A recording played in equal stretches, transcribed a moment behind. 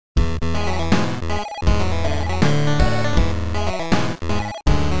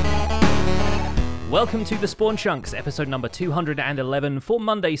Welcome to the Spawn Chunks, episode number 211 for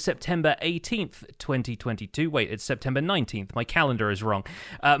Monday, September 18th, 2022. Wait, it's September 19th. My calendar is wrong.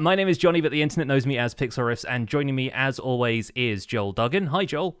 My name is Jonny, but the internet knows me as Pixel Riffs, and joining me, as always, is Joel Duggan. Hi,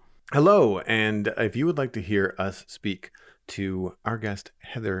 Joel. Hello, and if you would like to hear us speak to our guest,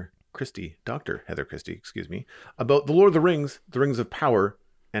 Dr. Heather Christie, about The Lord of the Rings of Power,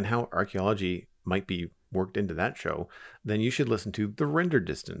 and how archaeology might be worked into that show, then you should listen to The Render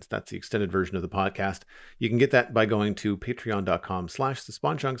Distance. That's the extended version of the podcast. You can get that by going to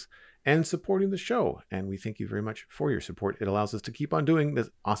patreon.com/thespawnchunks and supporting the show. And we thank you very much for your support. It allows us to keep on doing this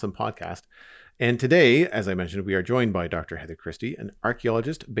awesome podcast. And today, as I mentioned, we are joined by Dr. Heather Christie, an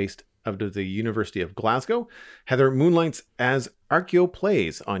archaeologist based out of the University of Glasgow. Heather moonlights as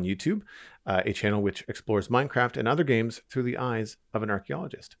ArchaeoPlays on YouTube, a channel which explores Minecraft and other games through the eyes of an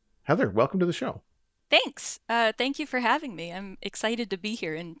archaeologist. Heather, welcome to the show. Thanks. Thank you for having me. I'm excited to be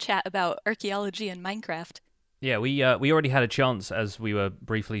here and chat about archaeology and Minecraft. Yeah, we already had a chance, as we were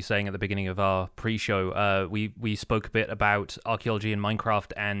briefly saying at the beginning of our pre-show. We spoke a bit about archaeology and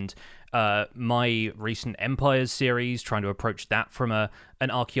Minecraft and my recent Empires series, trying to approach that from an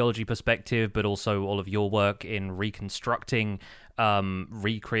archaeology perspective, but also all of your work in reconstructing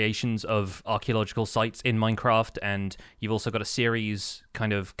recreations of archaeological sites in Minecraft. And you've also got a series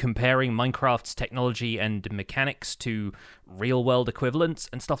kind of comparing Minecraft's technology and mechanics to real-world equivalents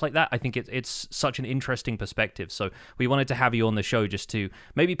and stuff like that. I think it's such an interesting perspective. So we wanted to have you on the show just to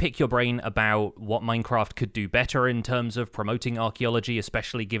maybe pick your brain about what Minecraft could do better in terms of promoting archaeology,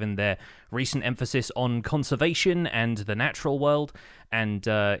 especially given their recent emphasis on conservation and the natural world. And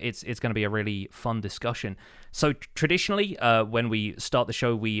it's going to be a really fun discussion. So traditionally, when we start the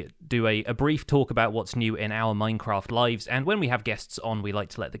show, we do a brief talk about what's new in our Minecraft lives. And when we have guests on, we like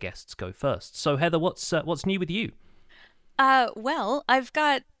to let the guests go first. So Heather, what's new with you? Well, I've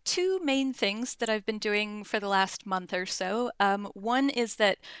got two main things that I've been doing for the last month or so. One is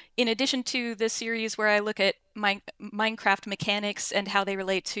that in addition to the series where I look at Minecraft mechanics and how they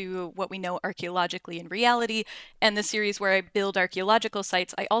relate to what we know archaeologically in reality, and the series where I build archaeological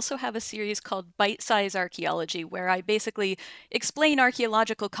sites, I also have a series called Bite Size Archaeology, where I basically explain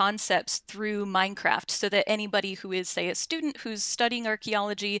archaeological concepts through Minecraft so that anybody who is, say, a student who's studying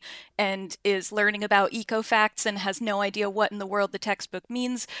archaeology and is learning about eco-facts and has no idea what in the world the textbook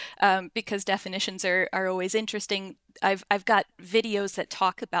means, because definitions are always interesting, I've got videos that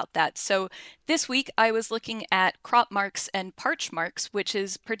talk about that. So this week I was looking at crop marks and parch marks, which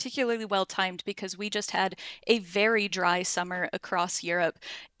is particularly well timed because we just had a very dry summer across Europe,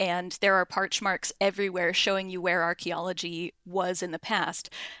 and there are parch marks everywhere showing you where archaeology was in the past.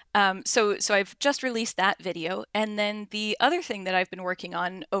 So I've just released that video. And then the other thing that I've been working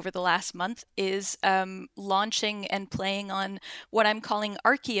on over the last month is launching and playing on what I'm calling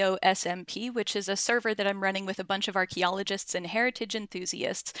Archeo SMP, which is a server that I'm running with a bunch of archaeologists and heritage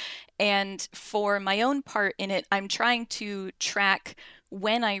enthusiasts. And for my own part in it, I'm trying to track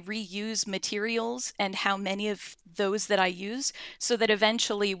when I reuse materials and how many of those that I use, so that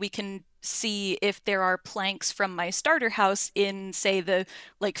eventually we can see if there are planks from my starter house in, say, the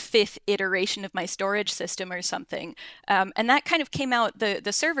fifth iteration of my storage system or something. And that kind of came out,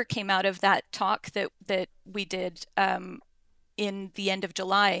 the server came out of that talk that we did in the end of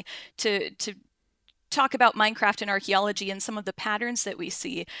July to talk about Minecraft and archaeology and some of the patterns that we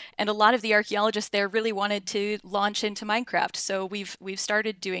see. And a lot of the archaeologists there really wanted to launch into Minecraft, so we've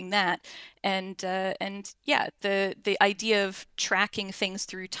started doing that. And yeah, the idea of tracking things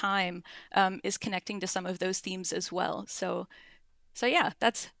through time is connecting to some of those themes as well. So yeah,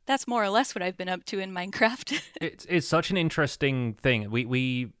 that's more or less what I've been up to in Minecraft. It's such an interesting thing.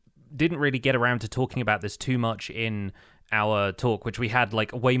 We didn't really get around to talking about this too much in our talk, which we had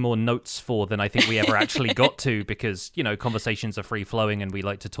way more notes for than I think we ever actually got to, because, conversations are free flowing and we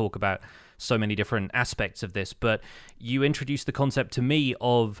like to talk about so many different aspects of this. But you introduced the concept to me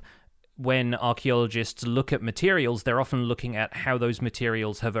of when archaeologists look at materials, they're often looking at how those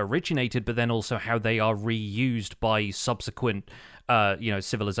materials have originated, but then also how they are reused by subsequent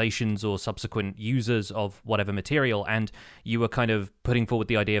civilizations or subsequent users of whatever material. And you were kind of putting forward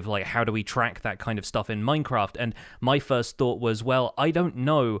the idea of how do we track that kind of stuff in Minecraft? And my first thought was, well, I don't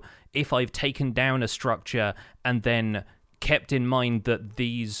know if I've taken down a structure and then kept in mind that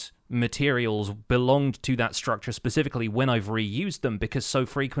these materials belonged to that structure specifically when I've reused them, because so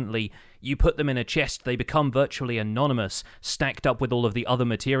frequently you put them in a chest, they become virtually anonymous, stacked up with all of the other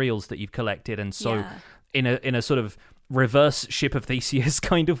materials that you've collected. And so in a sort of reverse Ship of Theseus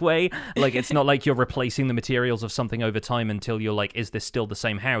kind of way. Like, it's not like you're replacing the materials of something over time until you're like, is this still the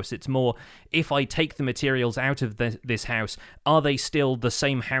same house? It's more, if I take the materials out of this house, are they still the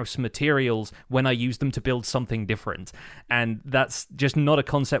same house materials when I use them to build something different? And that's just not a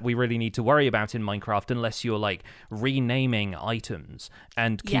concept we really need to worry about in Minecraft unless you're like renaming items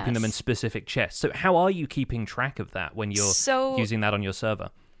and keeping them in specific chests. So how are you keeping track of that when you're using that on your server?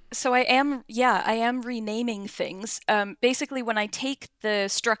 So I am renaming things. Basically, when I take the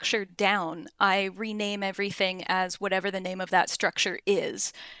structure down, I rename everything as whatever the name of that structure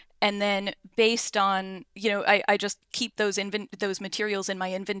is. And then based on, I just keep those materials in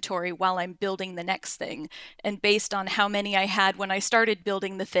my inventory while I'm building the next thing. And based on how many I had when I started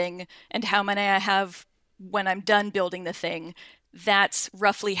building the thing and how many I have when I'm done building the thing, that's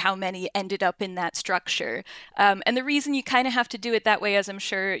roughly how many ended up in that structure. And the reason you kind of have to do it that way, as I'm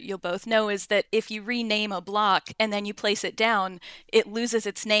sure you'll both know, is that if you rename a block and then you place it down, it loses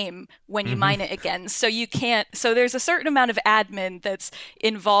its name when you mine it again. So you can't, so there's a certain amount of admin that's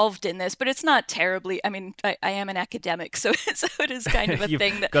involved in this, but it's not terribly, I mean, I am an academic, so it is kind of a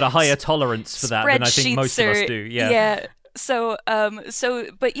thing that... got a higher tolerance for that than I think most of us do. Yeah.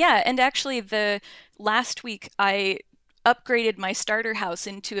 But yeah, and actually the last week I upgraded my starter house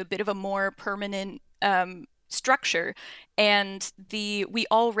into a bit of a more permanent structure, and we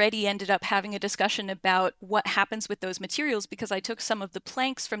already ended up having a discussion about what happens with those materials, because I took some of the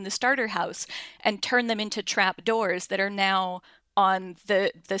planks from the starter house and turned them into trap doors that are now on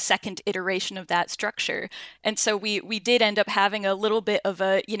the second iteration of that structure. And so we did end up having a little bit of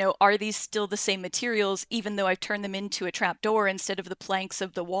a, are these still the same materials, even though I've turned them into a trap door instead of the planks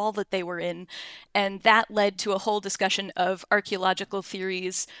of the wall that they were in. And that led to a whole discussion of archaeological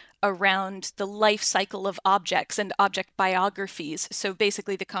theories around the life cycle of objects and object biographies. So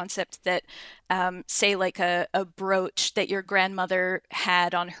basically the concept that, say like a brooch that your grandmother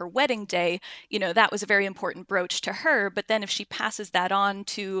had on her wedding day, that was a very important brooch to her. But then if she passes that on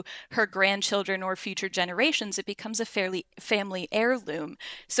to her grandchildren or future generations, it becomes a family heirloom.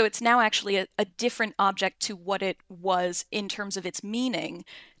 So it's now actually a different object to what it was in terms of its meaning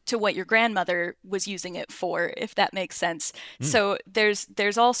to what your grandmother was using it for, if that makes sense. So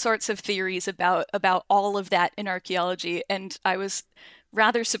there's all sorts of theories about all of that in archaeology, and I was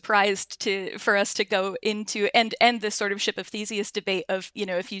rather surprised for us to go into and this sort of Ship of Theseus debate of,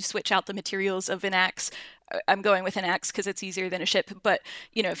 if you switch out the materials of an axe, I'm going with an axe because it's easier than a ship, but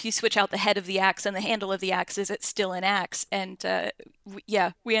if you switch out the head of the axe and the handle of the axe, is it still an axe? And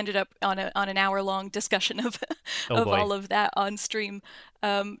we ended up on an hour-long discussion of all of that on stream,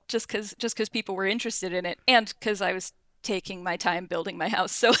 just because people were interested in it, and because I was taking my time building my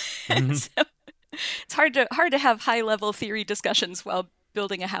house. So, so it's hard to have high-level theory discussions while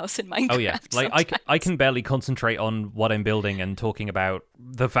building a house in Minecraft. Oh yeah, like I can barely concentrate on what I'm building and talking about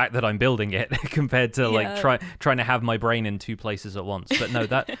the fact that I'm building it compared to trying to have my brain in two places at once. But no,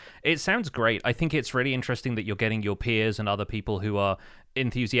 that it sounds great. I think it's really interesting that you're getting your peers and other people who are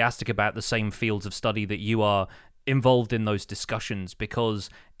enthusiastic about the same fields of study that you are involved in those discussions, because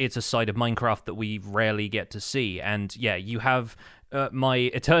it's a side of Minecraft that we rarely get to see. And yeah, you have my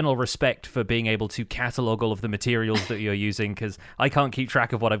eternal respect for being able to catalog all of the materials that you're using, because I can't keep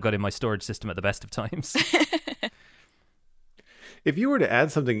track of what I've got in my storage system at the best of times. If you were to add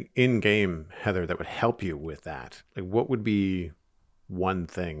something in-game, Heather, that would help you with that, like what would be one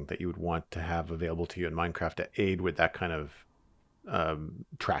thing that you would want to have available to you in Minecraft to aid with that kind of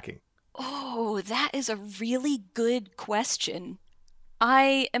tracking? Oh, that is a really good question.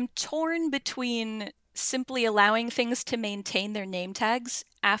 I am torn between simply allowing things to maintain their name tags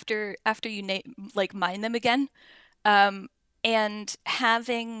after you mine them again, and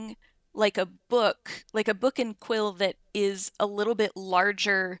having like a book and quill that is a little bit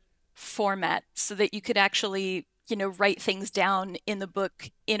larger format, so that you could actually write things down in the book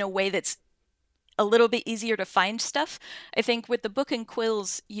in a way that's a little bit easier to find stuff. I think with the book and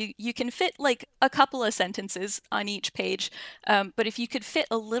quills, you can fit like a couple of sentences on each page, but if you could fit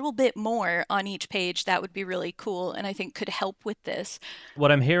a little bit more on each page, that would be really cool, and I think could help with this.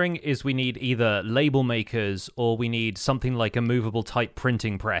 What I'm hearing is we need either label makers, or we need something like a movable type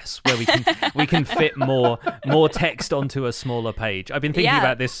printing press where we can fit more text onto a smaller page. I've been thinking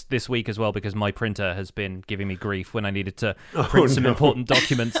about this week as well, because my printer has been giving me grief when I needed to print some important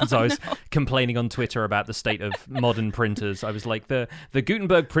documents, and so I was complaining on Twitter about the state of modern printers. I was like, the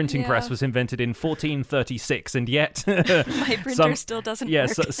Gutenberg printing press was invented in 1436, and yet my printer still doesn't work.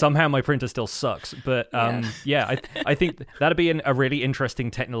 Somehow my printer still sucks. But I think that'd be a really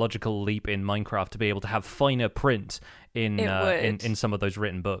interesting technological leap in Minecraft, to be able to have finer print in some of those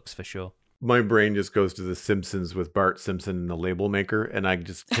written books, for sure. My brain just goes to The Simpsons with Bart Simpson and the label maker, and I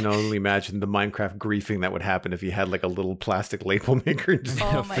just can only imagine the Minecraft griefing that would happen if he had like a little plastic label maker.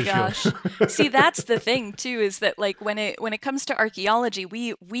 Oh my gosh. See, that's the thing too, is that like when it comes to archaeology,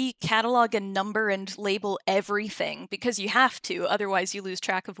 we catalog and number and label everything because you have to, otherwise you lose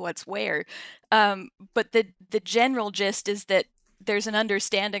track of what's where. But the general gist is that there's an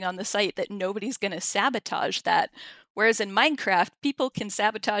understanding on the site that nobody's going to sabotage that. Whereas in Minecraft, people can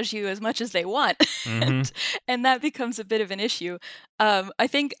sabotage you as much as they want, and that becomes a bit of an issue. I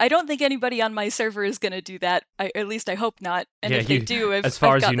don't think anybody on my server is going to do that. At least I hope not. And if they do, as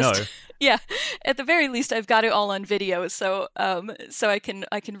far as you know, yeah, at the very least, I've got it all on video, so I can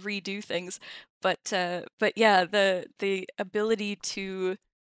redo things. But yeah, the ability to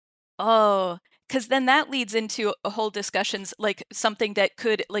because then that leads into a whole discussions, like something that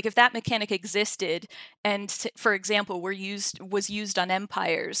could, like if that mechanic existed and, for example, was used on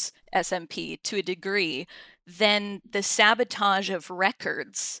Empire's SMP to a degree, then the sabotage of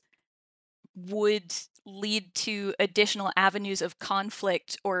records would lead to additional avenues of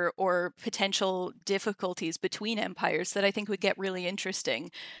conflict or potential difficulties between empires that I think would get really interesting.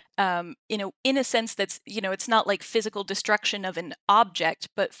 In a sense that's, it's not like physical destruction of an object,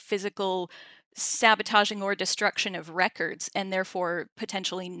 but physical sabotaging or destruction of records and therefore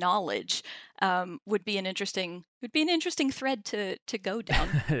potentially knowledge would be an interesting thread to go down.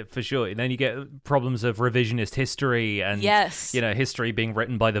 For sure. And then you get problems of revisionist history and history being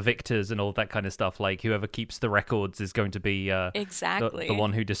written by the victors and all that kind of stuff. Like whoever keeps the records is going to be exactly the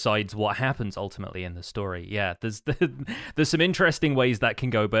one who decides what happens ultimately in the story. Yeah, there's some interesting ways that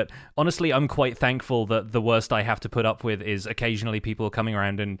can go, but honestly, I'm quite thankful that the worst I have to put up with is occasionally people coming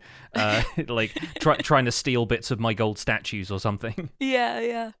around and trying to steal bits of my gold statues or something.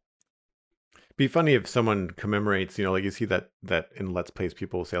 Yeah. Be funny if someone commemorates, like you see that in Let's Plays,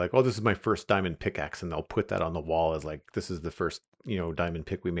 people will say like, "Oh, this is my first diamond pickaxe," and they'll put that on the wall as like, "This is the first, diamond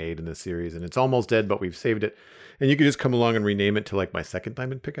pick we made in this series, and it's almost dead, but we've saved it." And you could just come along and rename it to like my second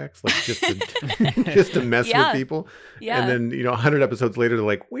diamond pickaxe, like just to mess with people. Yeah. And then 100 episodes later, they're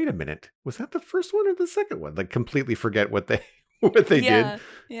like, "Wait a minute, was that the first one or the second one?" Like completely forget what they did.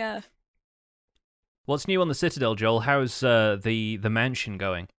 Yeah. What's new on the Citadel, Joel? How's the mansion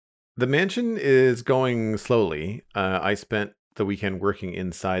going? The mansion is going slowly. I spent the weekend working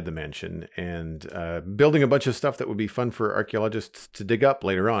inside the mansion and building a bunch of stuff that would be fun for archaeologists to dig up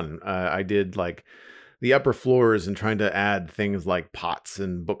later on. I did like the upper floors and trying to add things like pots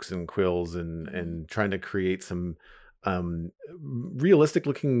and books and quills and trying to create some realistic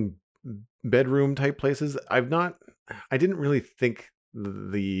looking bedroom type places. I didn't really think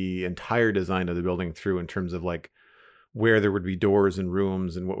the entire design of the building through in terms of like where there would be doors and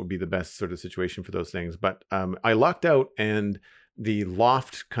rooms and what would be the best sort of situation for those things. But I lucked out, and the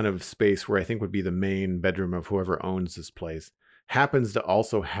loft kind of space where I think would be the main bedroom of whoever owns this place happens to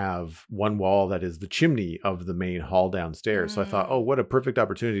also have one wall that is the chimney of the main hall downstairs. So I thought, oh, what a perfect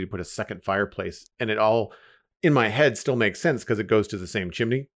opportunity to put a second fireplace. And it all, in my head, still makes sense because it goes to the same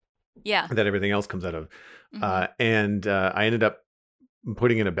chimney that everything else comes out of. And I ended up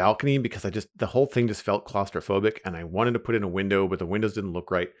putting in a balcony because the whole thing just felt claustrophobic, and I wanted to put in a window, but the windows didn't look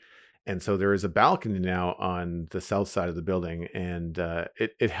right. And so there is a balcony now on the south side of the building, and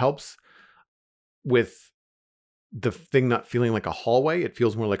it helps with the thing not feeling like a hallway. It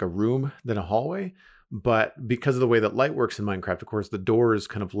feels more like a room than a hallway. But because of the way that light works in Minecraft, of course, the doors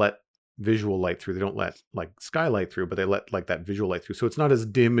kind of let visual light through. They don't let like skylight through, but they let like that visual light through. So it's not as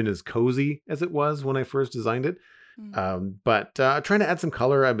dim and as cozy as it was when I first designed it. But trying to add some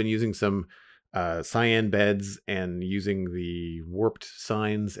color. I've been using some cyan beds and using the warped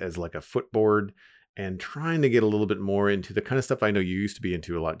signs as like a footboard and trying to get a little bit more into the kind of stuff I know you used to be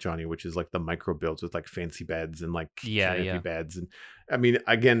into a lot, Johnny, which is like the micro builds with like fancy beds and like canopy beds. And I mean,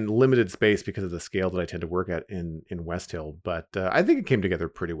 again, limited space because of the scale that I tend to work at in West Hill, but I think it came together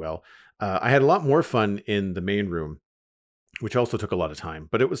pretty well. I had a lot more fun in the main room, which also took a lot of time,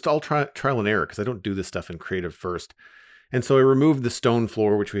 but it was all trial and error because I don't do this stuff in creative first. And so I removed the stone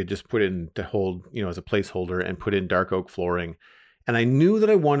floor, which we had just put in to hold, as a placeholder, and put in dark oak flooring. And I knew that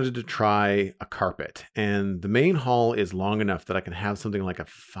I wanted to try a carpet, and the main hall is long enough that I can have something like a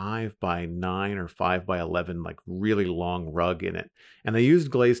 5x9 or 5x11, like really long rug in it. And I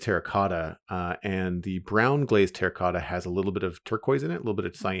used glazed terracotta, and the brown glazed terracotta has a little bit of turquoise in it, a little bit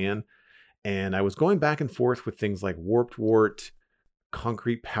of cyan. And I was going back and forth with things like warped wart,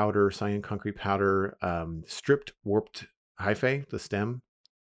 concrete powder, cyan concrete powder, stripped warped hyphae, the stem.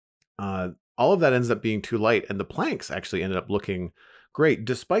 All of that ends up being too light, and the planks actually ended up looking great,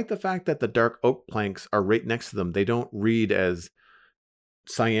 despite the fact that the dark oak planks are right next to them. They don't read as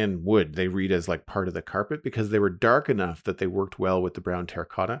cyan wood. They read as like part of the carpet because they were dark enough that they worked well with the brown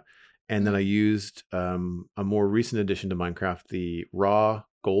terracotta. And then I used a more recent addition to Minecraft, the raw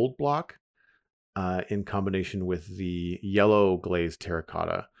gold block, in combination with the yellow glazed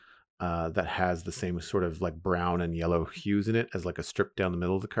terracotta that has the same sort of like brown and yellow hues in it as like a strip down the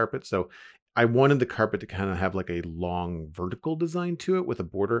middle of the carpet. So I wanted the carpet to kind of have like a long vertical design to it with a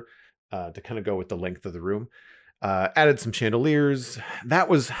border to kind of go with the length of the room. Added some chandeliers. That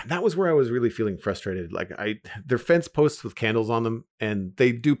was where I was really feeling frustrated. Like they're fence posts with candles on them, and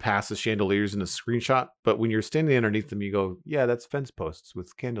they do pass as chandeliers in a screenshot. But when you're standing underneath them, you go, "Yeah, that's fence posts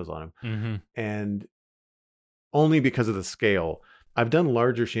with candles on them." Mm-hmm. And only because of the scale, I've done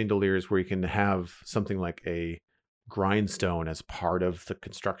larger chandeliers where you can have something like a grindstone as part of the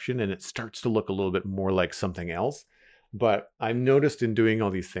construction, and it starts to look a little bit more like something else. But I've noticed in doing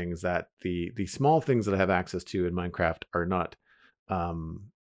all these things that the small things that I have access to in Minecraft are not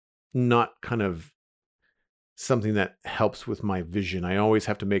kind of something that helps with my vision. I always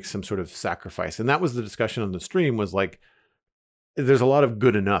have to make some sort of sacrifice. And that was the discussion on the stream, was like, there's a lot of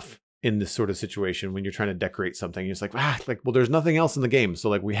good enough in this sort of situation when you're trying to decorate something. You're just like, well, there's nothing else in the game. So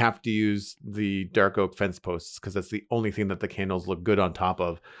like we have to use the dark oak fence posts because that's the only thing that the candles look good on top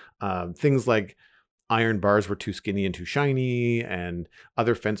of. Things like iron bars were too skinny and too shiny, and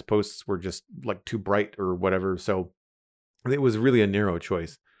other fence posts were just like too bright or whatever. So it was really a narrow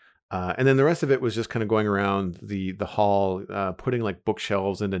choice. And then the rest of it was just kind of going around the hall, putting like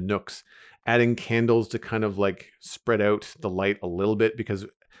bookshelves into nooks, adding candles to kind of like spread out the light a little bit, because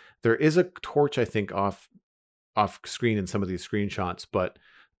there is a torch, I think, off screen in some of these screenshots, but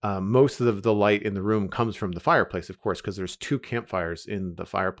most of the light in the room comes from the fireplace, of course, because there's 2 campfires in the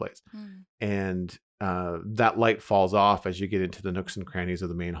fireplace. And that light falls off as you get into the nooks and crannies of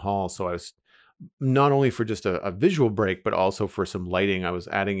the main hall. So I was, not only for just a visual break, but also for some lighting, I was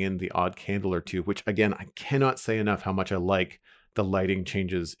adding in the odd candle or two, which again, I cannot say enough how much I like the lighting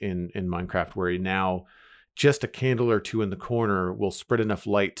changes in Minecraft, where now just a candle or two in the corner will spread enough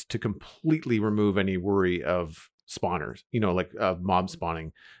light to completely remove any worry of spawners, like mob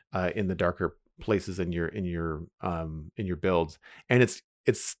spawning in the darker places in your builds. And it's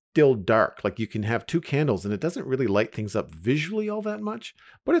still dark. Like you can have 2 candles and it doesn't really light things up visually all that much,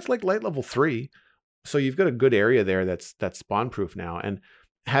 but it's like light level 3. So you've got a good area there that's spawn proof now. And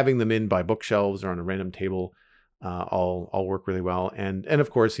having them in by bookshelves or on a random table all work really well. And of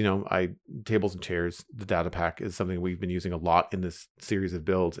course, tables and chairs, the data pack is something we've been using a lot in this series of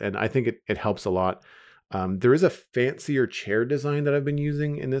builds. And I think it helps a lot. There is a fancier chair design that I've been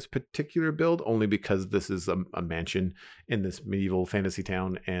using in this particular build, only because this is a mansion in this medieval fantasy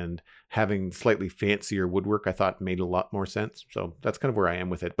town, and having slightly fancier woodwork I thought made a lot more sense. So that's kind of where I am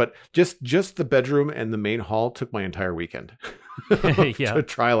with it. But just the bedroom and the main hall took my entire weekend. Yeah. To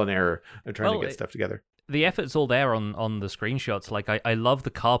trial and error of trying to get stuff together. The effort's all there on the screenshots. Like I love the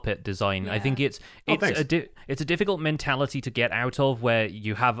carpet design. Yeah. I think it's a difficult mentality to get out of, where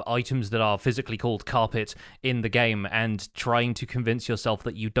you have items that are physically called carpet in the game, and trying to convince yourself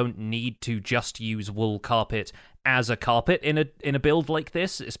that you don't need to just use wool carpet as a carpet in a build like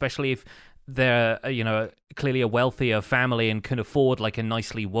this, especially if they're clearly a wealthier family and can afford like a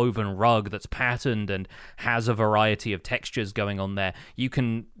nicely woven rug that's patterned and has a variety of textures going on there. You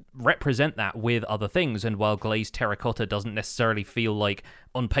can represent that with other things, and while glazed terracotta doesn't necessarily feel like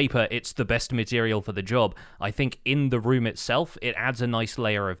on paper it's the best material for the job, I think in the room itself it adds a nice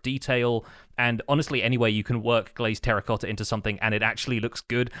layer of detail. And honestly, any way you can work glazed terracotta into something and it actually looks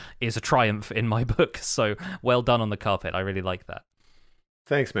good is a triumph in my book. So well done on the carpet. I really like that.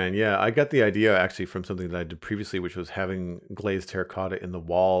 Thanks, man. Yeah, I got the idea actually from something that I did previously, which was having glazed terracotta in the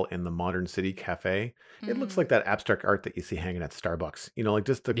wall in the Modern City Cafe. It looks like that abstract art that you see hanging at Starbucks, like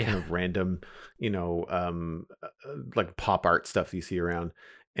just the kind of random, like pop art stuff you see around.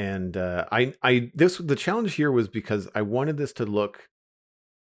 And the challenge here was because I wanted this to look,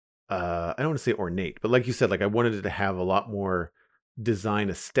 I don't want to say ornate, but like you said, like I wanted it to have a lot more design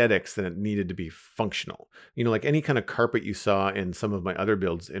aesthetics than it needed to be functional. Like any kind of carpet you saw in some of my other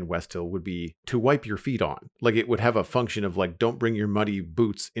builds in West Hill would be to wipe your feet on. Like it would have a function of like, don't bring your muddy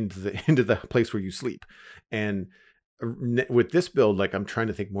boots into the place where you sleep. And with this build, like I'm trying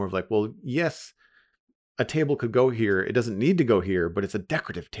to think more of like, well, yes, a table could go here. It doesn't need to go here, but it's a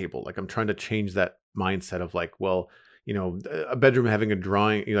decorative table. Like I'm trying to change that mindset of like, well, a bedroom having a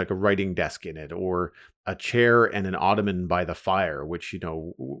drawing, like a writing desk in it, or a chair and an ottoman by the fire, which,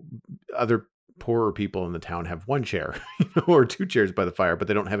 other poorer people in the town have 1 chair, or 2 chairs by the fire, but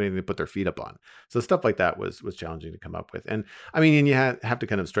they don't have anything to put their feet up on. So stuff like that was challenging to come up with. And I mean, and you have to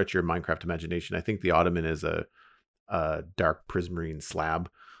kind of stretch your Minecraft imagination. I think the ottoman is a dark prismarine slab,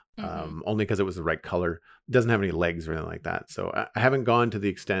 only because it was the right color. It doesn't have any legs or anything like that. So I haven't gone to the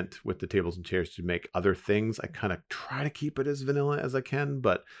extent with the tables and chairs to make other things. I kind of try to keep it as vanilla as I can,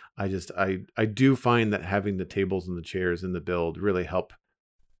 but I do find that having the tables and the chairs in the build really help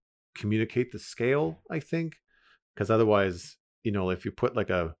communicate the scale, I think, because otherwise, if you put like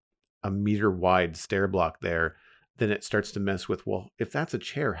a meter wide stair block there, then it starts to mess with, well, if that's a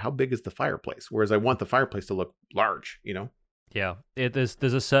chair, how big is the fireplace? Whereas I want the fireplace to look large, Yeah, there's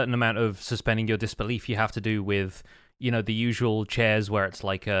a certain amount of suspending your disbelief you have to do with, the usual chairs where it's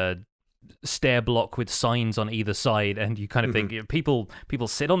like a stair block with signs on either side, and you kind of think people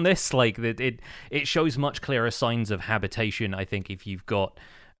sit on this. Like it shows much clearer signs of habitation, I think, if you've got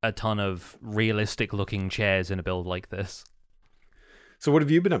a ton of realistic looking chairs in a build like this. So what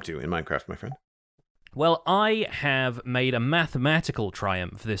have you been up to in Minecraft, my friend? Well, I have made a mathematical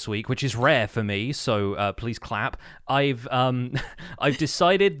triumph this week, which is rare for me, so please clap. I've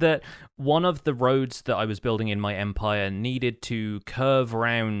decided that one of the roads that I was building in my empire needed to curve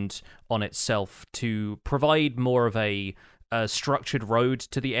around on itself to provide more of a structured road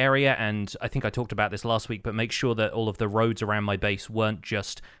to the area, and I think I talked about this last week, but make sure that all of the roads around my base weren't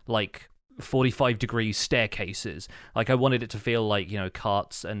just like 45-degree staircases. Like, I wanted it to feel like,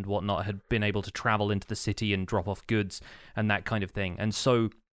 carts and whatnot had been able to travel into the city and drop off goods and that kind of thing. And so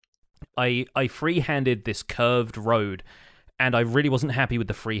I free-handed this curved road, and I really wasn't happy with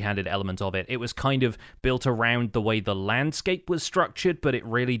the free-handed element of it. It was kind of built around the way the landscape was structured, but it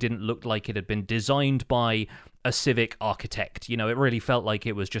really didn't look like it had been designed by a civic architect. It really felt like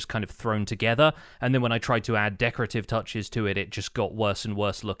it was just kind of thrown together, and then when I tried to add decorative touches to it, it just got worse and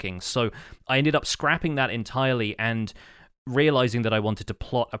worse looking. So I ended up scrapping that entirely and realizing that I wanted to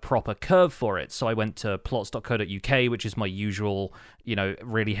plot a proper curve for it. So I went to plots.co.uk, which is my usual,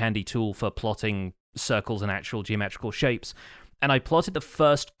 really handy tool for plotting circles and actual geometrical shapes. And I plotted the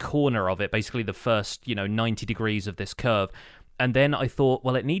first corner of it, basically the first, 90 degrees of this curve. And then I thought,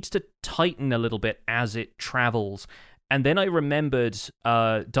 well, it needs to tighten a little bit as it travels. And then I remembered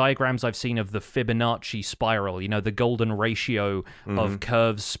diagrams I've seen of the Fibonacci spiral, the golden ratio of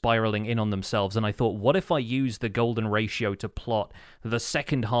curves spiraling in on themselves. And I thought, what if I use the golden ratio to plot the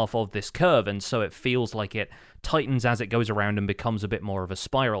second half of this curve? And so it feels like it tightens as it goes around and becomes a bit more of a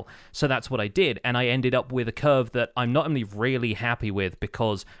spiral. So that's what I did. And I ended up with a curve that I'm not only really happy with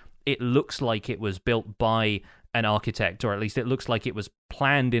because it looks like it was built by an architect, or at least it looks like it was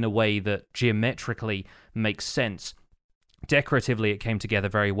planned in a way that geometrically makes sense. Decoratively, it came together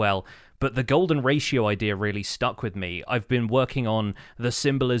very well, but the golden ratio idea really stuck with me. I've been working on the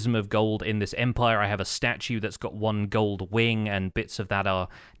symbolism of gold in this empire. I have a statue that's got one gold wing, and bits of that are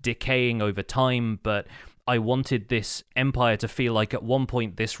decaying over time, but I wanted this empire to feel like at one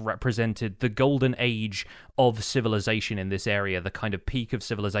point this represented the golden age of civilization in this area, the kind of peak of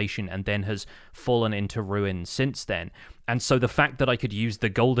civilization, and then has fallen into ruin since then. And so the fact that I could use the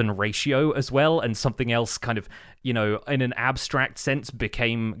golden ratio as well, and something else kind of, in an abstract sense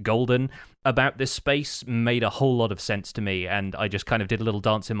became golden about this space, made a whole lot of sense to me. And I just kind of did a little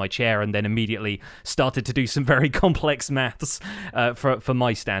dance in my chair and then immediately started to do some very complex maths for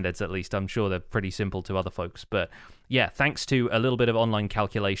my standards, at least. I'm sure they're pretty simple to other folks. But yeah, thanks to a little bit of online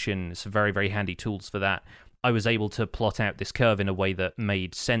calculation, some very, very handy tools for that, I was able to plot out this curve in a way that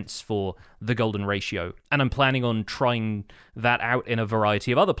made sense for the golden ratio. And I'm planning on trying that out in a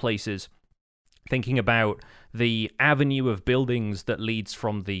variety of other places, thinking about the avenue of buildings that leads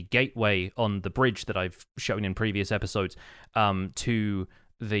from the gateway on the bridge that I've shown in previous episodes to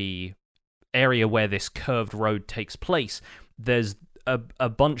the area where this curved road takes place. There's a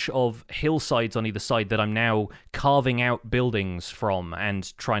bunch of hillsides on either side that I'm now carving out buildings from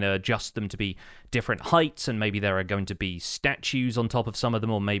and trying to adjust them to be different heights, and maybe there are going to be statues on top of some of them,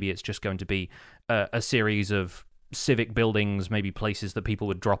 or maybe it's just going to be a series of civic buildings, maybe places that people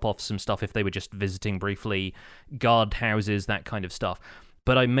would drop off some stuff if they were just visiting briefly, guard houses, that kind of stuff.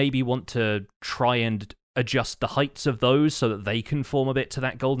 But I maybe want to try and adjust the heights of those so that they can form a bit to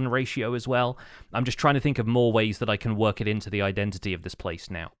that golden ratio as well. I'm just trying to think of more ways that I can work it into the identity of this place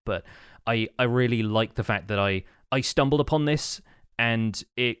now. But I really like the fact that I stumbled upon this, and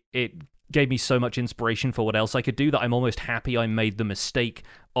it gave me so much inspiration for what else I could do that I'm almost happy I made the mistake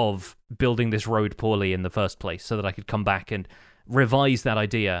of building this road poorly in the first place, so that I could come back and revise that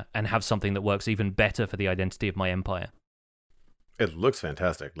idea and have something that works even better for the identity of my empire. It looks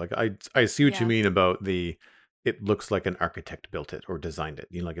fantastic. Like I see what you mean about it looks like an architect built it or designed it.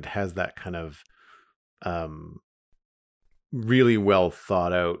 Like it has that kind of really well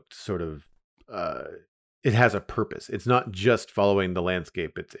thought out sort of it has a purpose. It's not just following the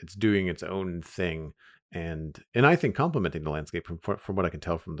landscape. It's doing its own thing and I think complementing the landscape from what I can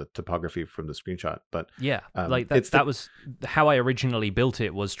tell from the topography from the screenshot. But yeah, like that was how I originally built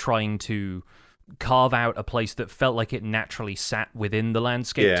it, was trying to carve out a place that felt like it naturally sat within the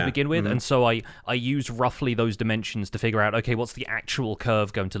landscape to begin with. And so I used roughly those dimensions to figure out, okay, what's the actual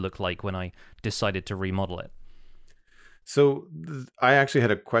curve going to look like when I decided to remodel it. So I actually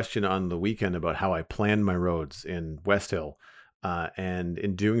had a question on the weekend about how I planned my roads in West Hill. And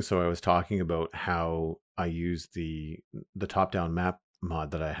in doing so, I was talking about how I use the top-down map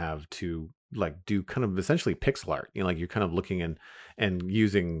mod that I have to like do kind of essentially pixel art. Like you're kind of looking and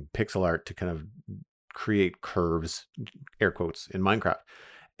using pixel art to kind of create curves, air quotes, in Minecraft.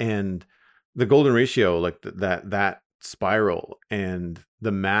 And the golden ratio, like that spiral and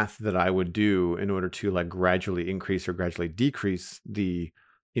the math that I would do in order to like gradually increase or gradually decrease the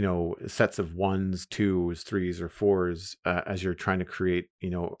sets of 1s, 2s, 3s, or 4s as you're trying to create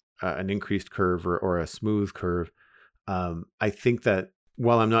an increased curve or a smooth curve. I think that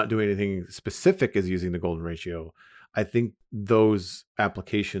while I'm not doing anything specific as using the golden ratio, I think those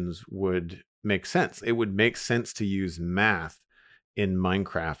applications would make sense. It would make sense to use math in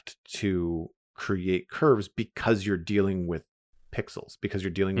Minecraft to create curves because you're dealing with pixels, because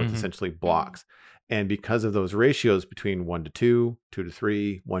you're dealing with essentially blocks. And because of those ratios between 1 to 2, 2 to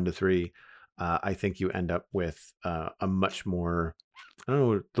 3, 1 to 3, I think you end up with a much more, I don't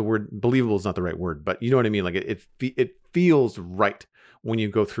know, the word believable is not the right word, but you know what I mean? Like it feels right when you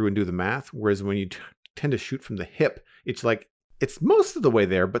go through and do the math. Whereas when you tend to shoot from the hip, it's like, it's most of the way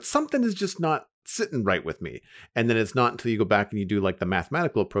there, but something is just not sitting right with me. And then it's not until you go back and you do like the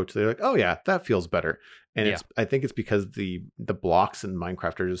mathematical approach, they're like, oh yeah, that feels better. And I think it's because the blocks in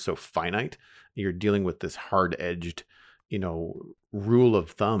Minecraft are just so finite. You're dealing with this hard-edged, rule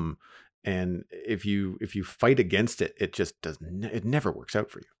of thumb. And if you fight against it, it just it never works out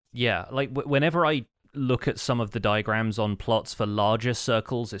for you. Yeah, like whenever I look at some of the diagrams on plots for larger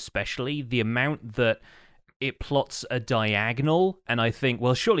circles, especially, the amount that it plots a diagonal, and I think,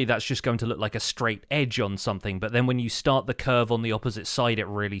 well, surely that's just going to look like a straight edge on something. But then when you start the curve on the opposite side, it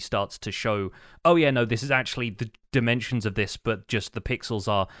really starts to show, oh yeah, no, this is actually the dimensions of this, but just the pixels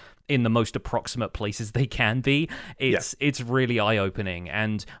are in the most approximate places they can be. It's really eye-opening,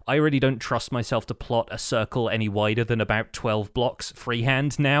 and I really don't trust myself to plot a circle any wider than about 12 blocks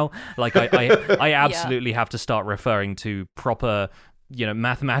freehand now. Like I absolutely have to start referring to proper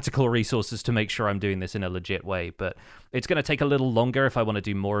mathematical resources to make sure I'm doing this in a legit way. But it's going to take a little longer if I want to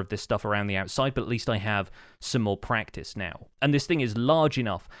do more of this stuff around the outside, but at least I have some more practice now. And this thing is large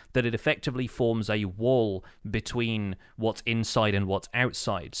enough that it effectively forms a wall between what's inside and what's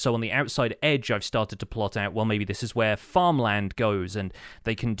outside. So on the outside edge, I've started to plot out, well, maybe this is where farmland goes, and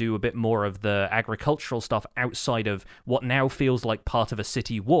they can do a bit more of the agricultural stuff outside of what now feels like part of a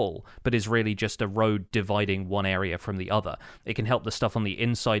city wall, but is really just a road dividing one area from the other. It can help the stuff on the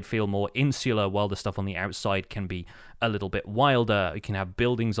inside feel more insular, while the stuff on the outside can be a little bit wilder. You can have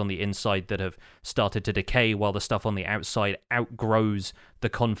buildings on the inside that have started to decay, while the stuff on the outside outgrows the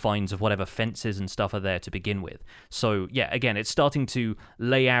confines of whatever fences and stuff are there to begin with. So yeah, again, it's starting to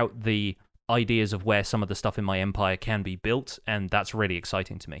lay out the ideas of where some of the stuff in my empire can be built, and that's really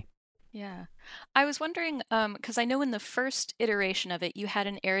exciting to me. Yeah. I was wondering, because I know in the first iteration of it, you had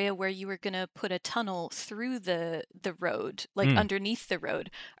an area where you were going to put a tunnel through the road, like underneath the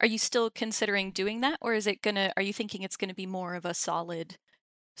road. Are you still considering doing that, or are you thinking it's going to be more of a solid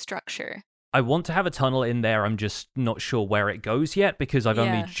structure? I want to have a tunnel in there. I'm just not sure where it goes yet, because I've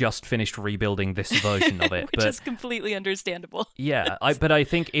only just finished rebuilding this version of it. Which is completely understandable. Yeah, but I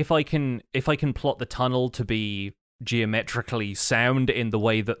think if I can plot the tunnel to be geometrically sound in the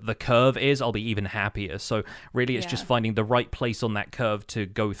way that the curve is, I'll be even happier. So really it's just finding the right place on that curve to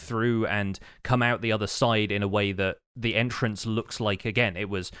go through and come out the other side in a way that the entrance looks like, again, it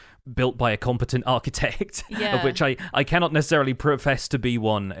was built by a competent architect, of which I cannot necessarily profess to be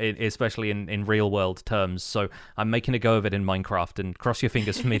one, especially in real world terms. So I'm making a go of it in Minecraft, and cross your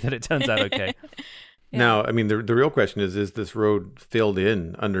fingers for me that it turns out okay. Yeah. Now, I mean, the real question is this road filled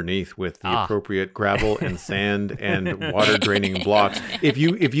in underneath with the appropriate gravel and sand and water draining blocks? If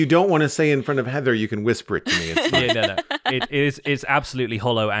you don't want to say in front of Heather, you can whisper it to me. It's fine. No. It's absolutely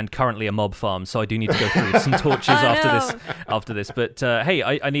hollow and currently a mob farm, so I do need to go through with some torches after this. But hey,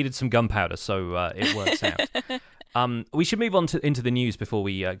 I needed some gunpowder, so it works out. We should move on into the news before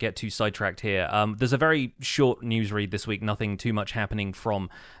we get too sidetracked here. There's a very short news read this week, nothing too much happening from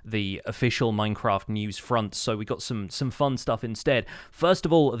the official Minecraft news front, so we got some fun stuff instead. First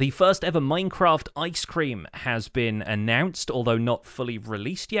of all, the first ever Minecraft ice cream has been announced, although not fully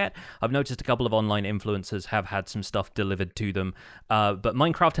released yet. I've noticed a couple of online influencers have had some stuff delivered to them, but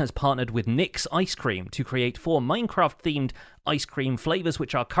Minecraft has partnered with Nick's Ice Cream to create 4 Minecraft-themed ice cream flavors,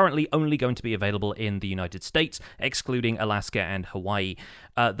 which are currently only going to be available in the United States, excluding Alaska and Hawaii.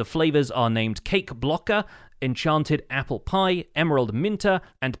 The flavors are named Cake Blocker, Enchanted Apple Pie, Emerald Minter,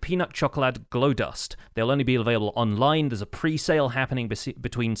 and Peanut Chocolate Glow Dust. They'll only be available online. There's a pre-sale happening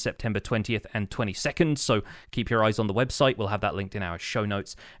between September 20th and 22nd, so keep your eyes on the website. We'll have that linked in our show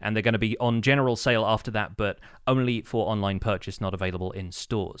notes. And they're going to be on general sale after that, but only for online purchase, not available in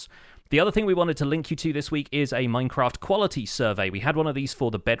stores. The other thing we wanted to link you to this week is a Minecraft quality survey. We had one of these for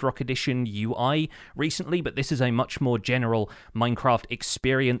the Bedrock Edition UI recently, but this is a much more general Minecraft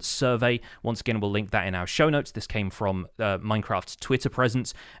experience survey. Once again, we'll link that in our show notes. This came from Minecraft's Twitter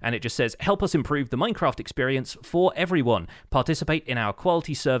presence, and it just says, help us improve the Minecraft experience for everyone. Participate in our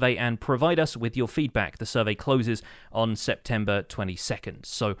quality survey and provide us with your feedback. The survey closes on September 22nd.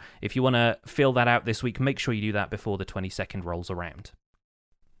 So if you want to fill that out this week, make sure you do that before the 22nd rolls around.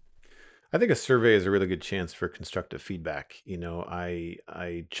 I think a survey is a really good chance for constructive feedback. You know,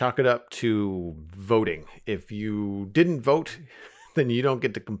 I chalk it up to voting. If you didn't vote, then you don't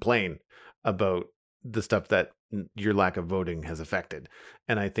get to complain about the stuff that your lack of voting has affected.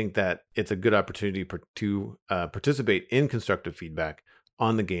 And I think that it's a good opportunity to participate in constructive feedback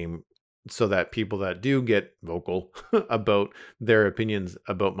on the game, so that people that do get vocal about their opinions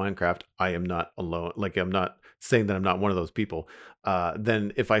about Minecraft, I am not alone. Like, I'm not saying that I'm not one of those people.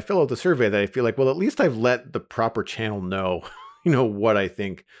 Then if I fill out the survey, that I feel like, well, at least I've let the proper channel know, what I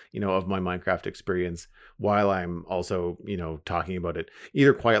think, of my Minecraft experience, while I'm also, talking about it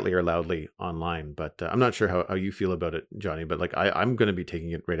either quietly or loudly online. But I'm not sure how you feel about it, Jonny, but like, I'm going to be taking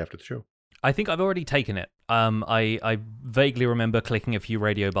it right after the show. I think I've already taken it. I vaguely remember clicking a few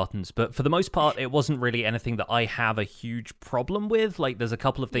radio buttons, but for the most part, it wasn't really anything that I have a huge problem with. Like, there's a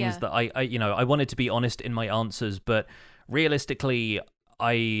couple of things that I wanted to be honest in my answers, but realistically,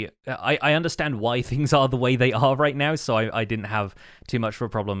 I understand why things are the way they are right now, so I didn't have too much of a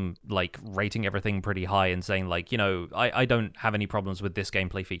problem, like, rating everything pretty high and saying, like, I don't have any problems with this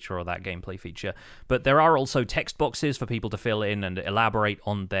gameplay feature or that gameplay feature. But there are also text boxes for people to fill in and elaborate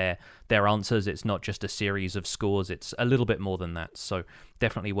on their answers. It's not just a series of scores, it's a little bit more than that, so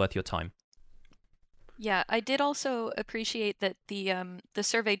definitely worth your time. Yeah, I did also appreciate that the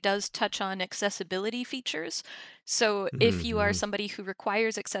survey does touch on accessibility features. So if you are somebody who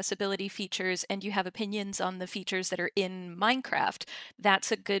requires accessibility features and you have opinions on the features that are in Minecraft,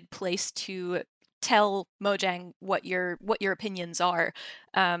 that's a good place to tell Mojang what your opinions are.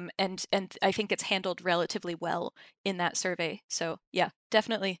 And I think it's handled relatively well in that survey. So yeah,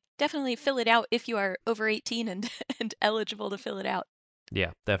 definitely fill it out if you are over 18 and eligible to fill it out.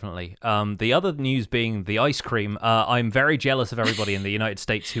 Yeah, definitely. The other news being the ice cream. I'm very jealous of everybody in the United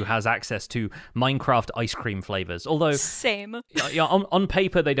States who has access to Minecraft ice cream flavors. Although, same. On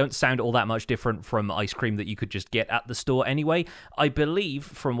paper, they don't sound all that much different from ice cream that you could just get at the store anyway. I believe,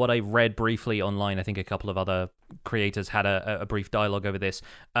 from what I read briefly online, I think a couple of other creators had a brief dialogue over this.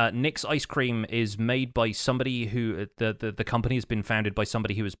 Nick's Ice Cream is made by somebody who the company has been founded by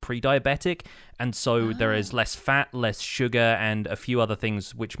somebody who is pre-diabetic, and so there is less fat, less sugar, and a few other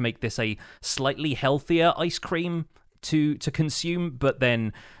things which make this a slightly healthier ice cream to consume. But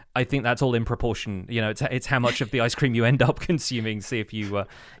then I think that's all in proportion. It's how much of the ice cream you end up consuming. See if you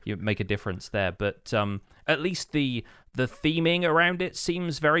make a difference there. But at least the theming around it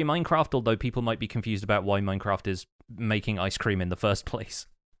seems very Minecraft, although people might be confused about why Minecraft is making ice cream in the first place.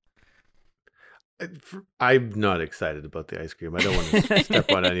 I'm not excited about the ice cream. I don't want to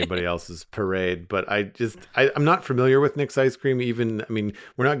step on anybody else's parade, but I'm not familiar with Nick's Ice Cream.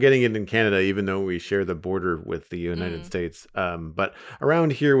 We're not getting it in Canada, even though we share the border with the United States. But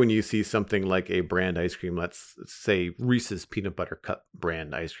around here, when you see something like a brand ice cream, let's say Reese's Peanut Butter Cup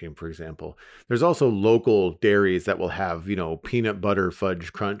brand ice cream, for example, there's also local dairies that will have, peanut butter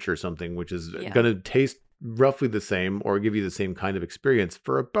fudge crunch or something, which is going to taste roughly the same or give you the same kind of experience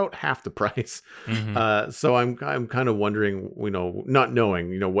for about half the price. So I'm kind of wondering, not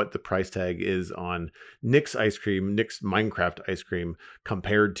knowing, what the price tag is on Nick's Ice Cream, Nick's Minecraft ice cream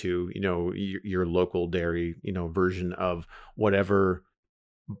compared to, your local dairy, version of whatever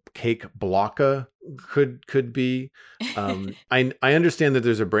Cake Blocka could be. I understand that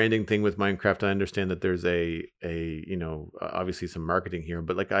there's a branding thing with Minecraft. I understand that there's a obviously some marketing here,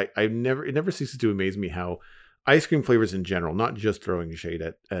 but like it never ceases to amaze me how ice cream flavors in general, not just throwing shade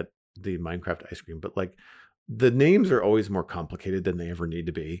at the Minecraft ice cream, but like the names are always more complicated than they ever need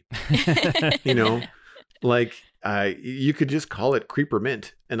to be. You know, like you could just call it creeper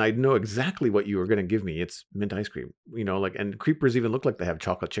mint and I'd know exactly what you were going to give me. It's mint ice cream, you know, like, and creepers even look like they have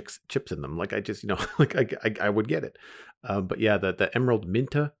chocolate chips in them. Like I just, you know, like I would get it. But yeah, the emerald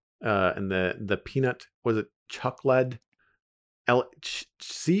minta and the peanut, was it chocolate?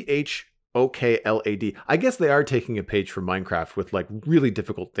 CHOKLAD. I guess they are taking a page from Minecraft with like really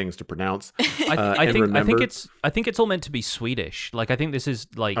difficult things to pronounce. I think it's all meant to be Swedish. Like I think this is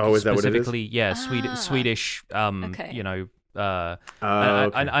like is that specifically what it is? Swedish. Okay. You know. Okay.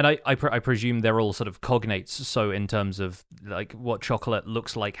 And I presume they're all sort of cognates. So in terms of like what chocolate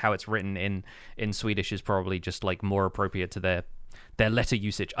looks like, how it's written in Swedish is probably just like more appropriate to their letter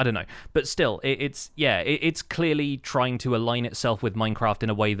usage. I don't know, but still, it's clearly trying to align itself with Minecraft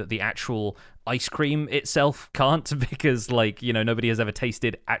in a way that the actual ice cream itself can't, because like, you know, nobody has ever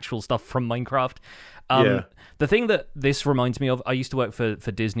tasted actual stuff from Minecraft. The thing that this reminds me of, I used to work for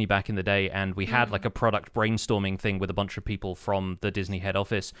Disney back in the day, and we had like a product brainstorming thing with a bunch of people from the Disney head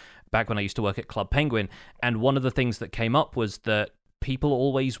office back when I used to work at Club Penguin, and one of the things that came up was that people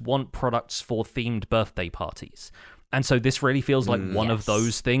always want products for themed birthday parties. And so this really feels like one of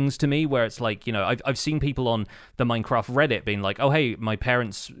those things to me, where it's like, you know, I've seen people on the Minecraft Reddit being like, oh, hey, my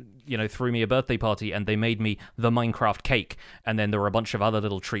parents, you know, threw me a birthday party and they made me the Minecraft cake. And then there are a bunch of other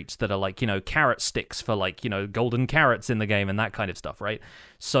little treats that are like, you know, carrot sticks for like, you know, golden carrots in the game and that kind of stuff, right?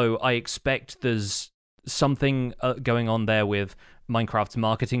 So I expect there's something going on there with Minecraft's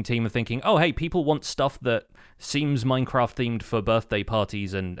marketing team of thinking, oh, hey, people want stuff that seems Minecraft themed for birthday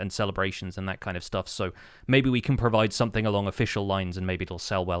parties and celebrations and that kind of stuff. So maybe we can provide something along official lines and maybe it'll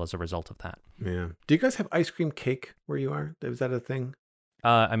sell well as a result of that. Yeah. Do you guys have ice cream cake where you are? Is that a thing?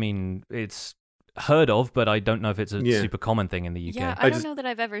 I mean, it's heard of, but I don't know if it's a super common thing in the UK. Yeah, I don't know that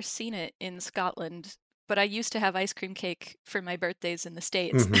I've ever seen it in Scotland, but I used to have ice cream cake for my birthdays in the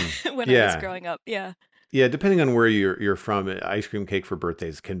States when I was growing up. Yeah. Yeah, depending on where you're from, ice cream cake for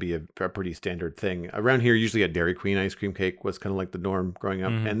birthdays can be a pretty standard thing. Around here, usually a Dairy Queen ice cream cake was kind of like the norm growing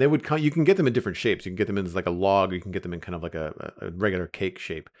up. And they would you can get them in different shapes. You can get them in as like a log, or you can get them in kind of like a regular cake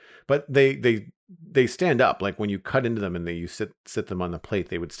shape. But they stand up, like when you cut into them and you sit them on the plate,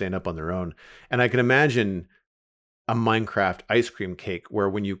 they would stand up on their own. And I can imagine a Minecraft ice cream cake where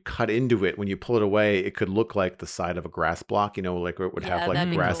when you cut into it, when you pull it away, it could look like the side of a grass block, you know, like it would have like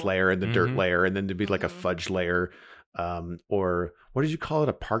a grass layer and the dirt layer, and then there'd be like a fudge layer, or what did you call it?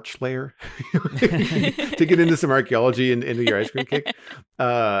 A parch layer? To get into some archaeology into your ice cream cake.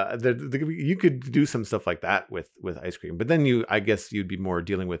 You could do some stuff like that with ice cream, but then I guess you'd be more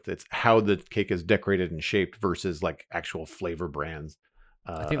dealing with it's how the cake is decorated and shaped versus like actual flavor brands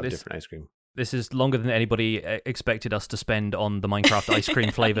of different ice cream. This is longer than anybody expected us to spend on the Minecraft ice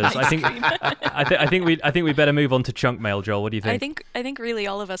cream flavors. I think we better move on to chunk mail, Joel. What do you think? I think really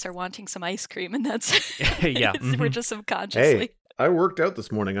all of us are wanting some ice cream, and that's yeah. We're just subconsciously. Hey, I worked out this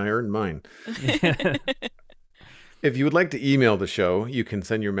morning. I earned mine. If you would like to email the show, you can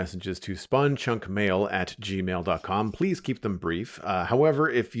send your messages to spawnchunkmail@gmail.com. Please keep them brief. However,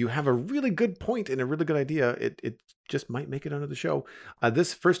 if you have a really good point and a really good idea, it just might make it onto the show.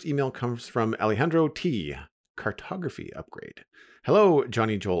 This first email comes from Alejandro T. Cartography upgrade. Hello,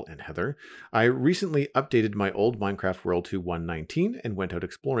 Jonny, Joel, and Heather. I recently updated my old Minecraft world to 1.19 and went out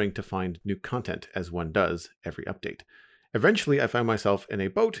exploring to find new content, as one does every update. Eventually, I found myself in a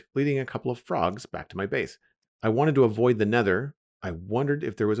boat leading a couple of frogs back to my base. I wanted to avoid the nether. I wondered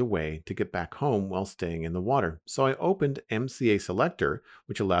if there was a way to get back home while staying in the water. So I opened MCA Selector,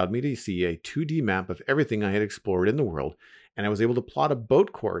 which allowed me to see a 2D map of everything I had explored in the world, and I was able to plot a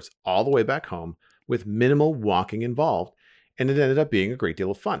boat course all the way back home with minimal walking involved, and it ended up being a great deal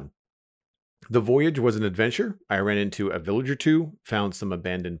of fun. The voyage was an adventure. I ran into a village or two, found some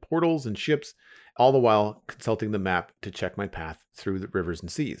abandoned portals and ships, all the while consulting the map to check my path through the rivers and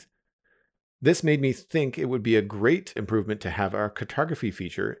seas. This made me think it would be a great improvement to have our cartography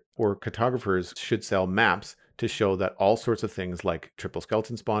feature, or cartographers should sell maps to show that all sorts of things like triple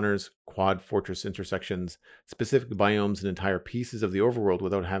skeleton spawners, quad fortress intersections, specific biomes, and entire pieces of the overworld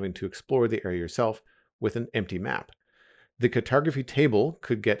without having to explore the area yourself with an empty map. The cartography table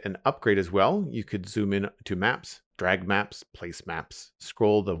could get an upgrade as well. You could zoom in to maps, drag maps, place maps,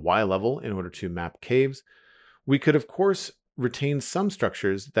 scroll the Y level in order to map caves. We could, of course, retain some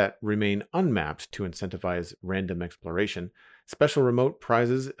structures that remain unmapped to incentivize random exploration. Special remote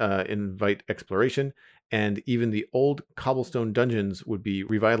prizes invite exploration, and even the old cobblestone dungeons would be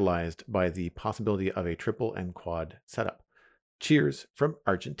revitalized by the possibility of a triple and quad setup. Cheers from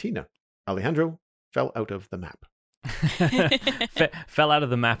Argentina. Alejandro fell out of the map. Fell out of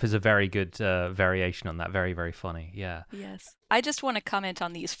the map is a very good variation on that. Very, very funny. Yeah. Yes. I just want to comment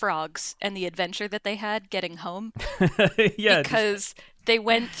on these frogs and the adventure that they had getting home. Yeah. Because they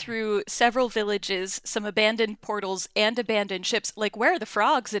went through several villages, some abandoned portals, and abandoned ships. Like, where are the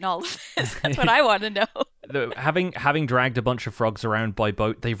frogs in all of this? That's what I want to know. Having dragged a bunch of frogs around by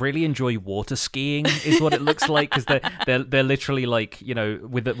boat, they really enjoy water skiing, is what it looks like, because they're literally like, you know,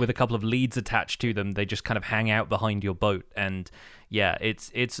 with a couple of leads attached to them, they just kind of hang out behind your boat, and yeah,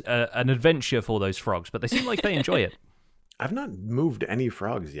 it's an adventure for those frogs, but they seem like they enjoy it. I've not moved any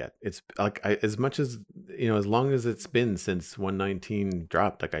frogs yet. It's like as much as, you know, as long as it's been since 119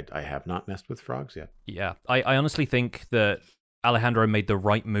 dropped, like I have not messed with frogs yet. Yeah, I honestly think that Alejandro made the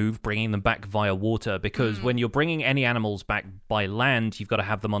right move bringing them back via water, because when you're bringing any animals back by land, you've got to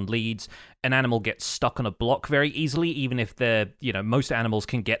have them on leads. An animal gets stuck on a block very easily, even if they're, you know, most animals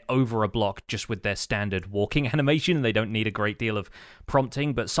can get over a block just with their standard walking animation, and they don't need a great deal of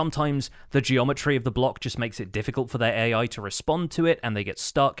prompting. But sometimes the geometry of the block just makes it difficult for their AI to respond to it, and they get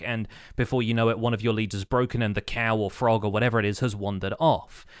stuck, and before you know it, one of your leads is broken and the cow or frog or whatever it is has wandered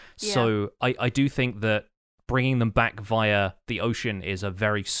off. Yeah. So I do think that bringing them back via the ocean is a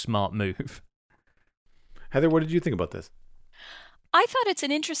very smart move. Heather, what did you think about this? I thought it's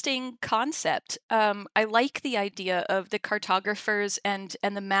an interesting concept. I like the idea of the cartographers and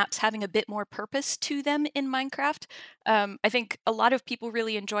the maps having a bit more purpose to them in Minecraft. I think a lot of people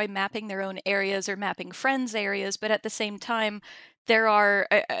really enjoy mapping their own areas or mapping friends' areas, but at the same time, there are,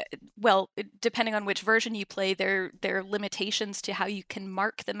 well, depending on which version you play, there are limitations to how you can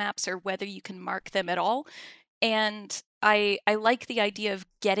mark the maps or whether you can mark them at all. And I like the idea of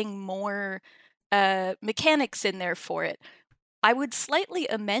getting more mechanics in there for it. I would slightly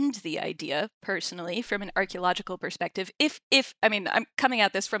amend the idea, personally, from an archaeological perspective. If I mean, I'm coming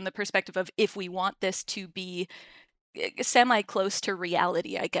at this from the perspective of if we want this to be semi-close to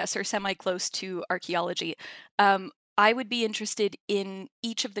reality, I guess, or semi-close to archaeology. I would be interested in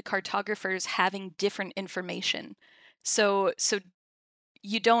each of the cartographers having different information. So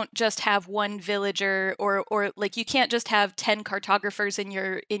you don't just have one villager, or like you can't just have 10 cartographers in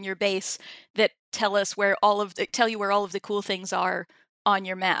your base that tell you where all of the cool things are on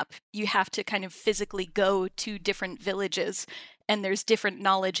your map. You have to kind of physically go to different villages, and there's different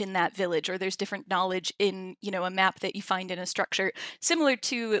knowledge in that village, or there's different knowledge in, you know, a map that you find in a structure, similar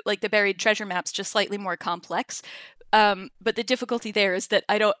to like the buried treasure maps, just slightly more complex. But the difficulty there is that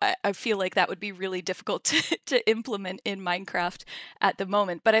I feel like that would be really difficult to implement in Minecraft at the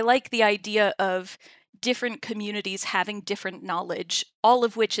moment. But I like the idea of different communities having different knowledge, all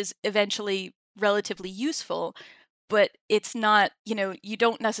of which is eventually relatively useful. But it's not, you know, you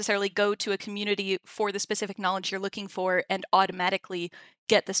don't necessarily go to a community for the specific knowledge you're looking for and automatically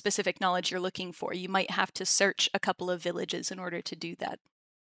get the specific knowledge you're looking for. You might have to search a couple of villages in order to do that.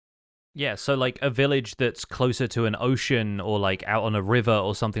 Yeah, so like a village that's closer to an ocean or like out on a river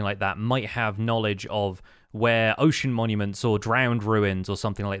or something like that might have knowledge of where ocean monuments or drowned ruins or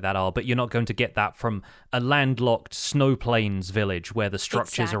something like that are, but you're not going to get that from a landlocked snow plains village where the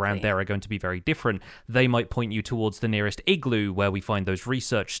structures around there are going to be very different. They might point you towards the nearest igloo where we find those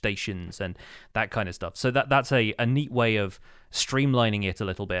research stations and that kind of stuff. So that's a neat way of streamlining it a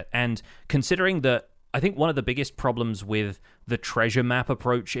little bit. And considering that I think one of the biggest problems with the treasure map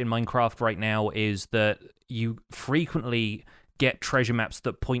approach in Minecraft right now is that you frequently get treasure maps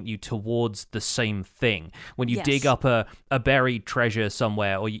that point you towards the same thing. When you dig up a buried treasure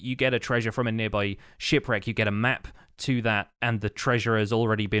somewhere, or you get a treasure from a nearby shipwreck, you get a map to that, and the treasure has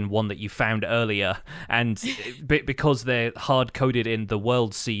already been one that you found earlier, and because they're hard-coded in the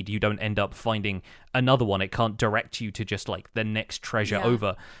world seed, you don't end up finding another one. It can't direct you to just like the next treasure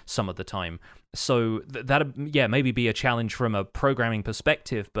over some of the time. So that'd maybe be a challenge from a programming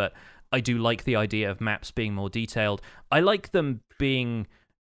perspective, but I do like the idea of maps being more detailed. I like them being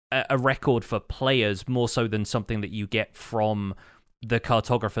a record for players more so than something that you get from the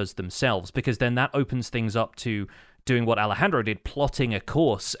cartographers themselves, because then that opens things up to doing what Alejandro did, plotting a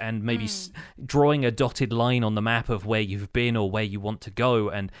course and maybe drawing a dotted line on the map of where you've been or where you want to go.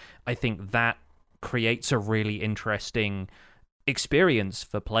 And I think that creates a really interesting experience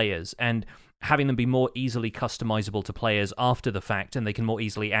for players, and having them be more easily customizable to players after the fact, and they can more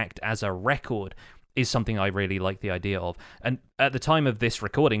easily act as a record, is something I really like the idea of. And at the time of this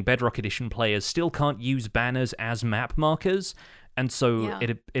recording, Bedrock Edition players still can't use banners as map markers, and so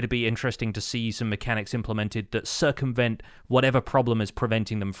it'd be interesting to see some mechanics implemented that circumvent whatever problem is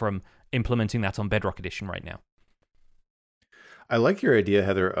preventing them from implementing that on Bedrock Edition right now. I like your idea,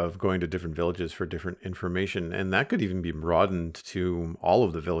 Heather, of going to different villages for different information. And that could even be broadened to all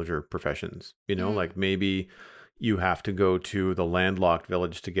of the villager professions. Like maybe you have to go to the landlocked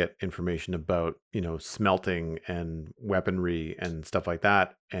village to get information about, smelting and weaponry and stuff like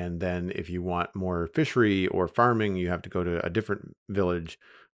that. And then if you want more fishery or farming, you have to go to a different village.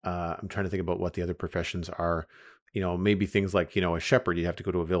 I'm trying to think about what the other professions are. Maybe things like, a shepherd, you have to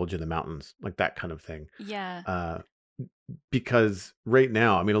go to a village in the mountains, like that kind of thing. Yeah. Because right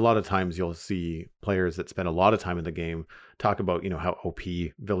now, I mean, a lot of times you'll see players that spend a lot of time in the game talk about, how OP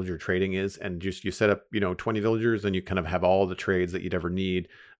villager trading is, and just you set up, 20 villagers and you kind of have all the trades that you'd ever need,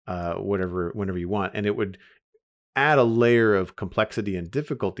 whenever you want. And it would add a layer of complexity and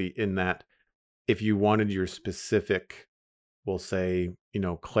difficulty in that if you wanted your specific, we'll say,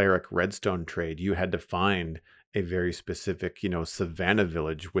 cleric redstone trade, you had to find a very specific, savanna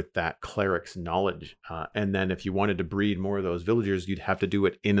village with that cleric's knowledge. And then if you wanted to breed more of those villagers, you'd have to do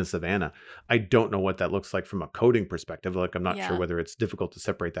it in a savanna. I don't know what that looks like from a coding perspective. Like, I'm not sure whether it's difficult to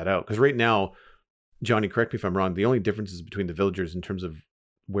separate that out. Because right now, Jonny, correct me if I'm wrong, the only differences between the villagers in terms of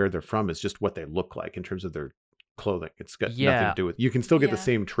where they're from is just what they look like in terms of their clothing. It's got nothing to do with, you can still get the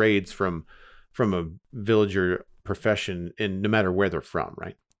same trades from a villager profession in no matter where they're from,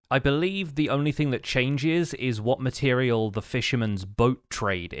 right? I believe the only thing that changes is what material the fisherman's boat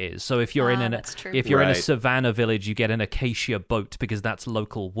trade is. So if you're in in a savanna village, you get an acacia boat because that's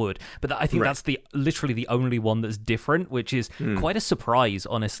local wood. But I think that's literally the only one that's different, which is quite a surprise,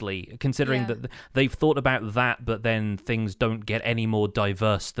 honestly, considering that they've thought about that, but then things don't get any more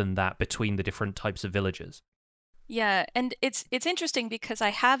diverse than that between the different types of villages. Yeah, and it's interesting because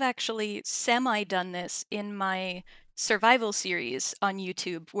I have actually semi-done this in my survival series on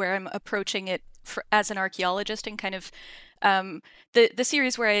YouTube, where I'm approaching it as an archaeologist and kind of the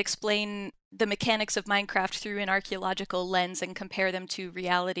series where I explain the mechanics of Minecraft through an archaeological lens and compare them to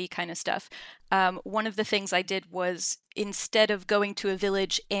reality kind of stuff. One of the things I did was, instead of going to a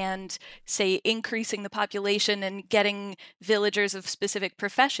village and, say, increasing the population and getting villagers of specific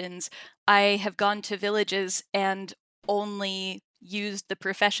professions, I have gone to villages and only used the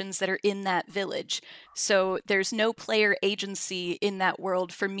professions that are in that village. So there's no player agency in that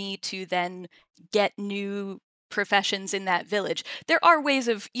world for me to then get new professions in that village. There are ways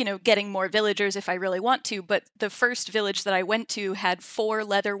of, getting more villagers if I really want to, but the first village that I went to had 4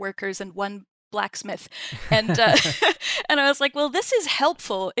 leather workers and 1 blacksmith, and and I was like, well, this is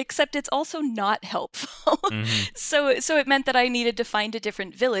helpful, except it's also not helpful. So it meant that I needed to find a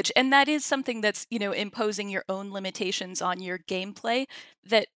different village, and that is something that's, imposing your own limitations on your gameplay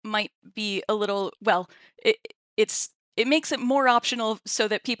that might be a little, well, it makes it more optional so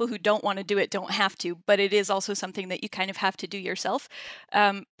that people who don't want to do it don't have to, but it is also something that you kind of have to do yourself.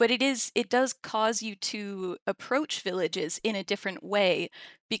 But it does cause you to approach villages in a different way,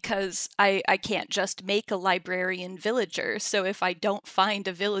 because I can't just make a librarian villager. So if I don't find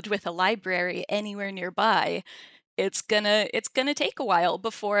a village with a library anywhere nearby, it's gonna take a while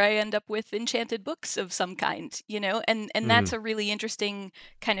before I end up with enchanted books of some kind, and that's a really interesting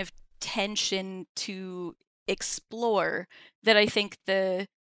kind of tension to explore that I think the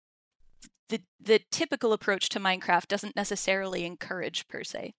typical approach to Minecraft doesn't necessarily encourage, per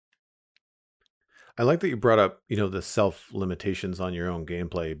se. I like that you brought up, the self limitations on your own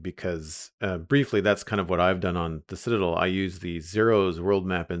gameplay, because briefly, that's kind of what I've done on the Citadel. I use the Zero's world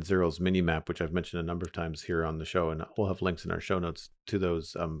map and Zero's mini map, which I've mentioned a number of times here on the show, and we'll have links in our show notes to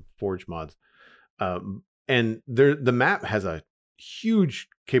those Forge mods. And the map has a huge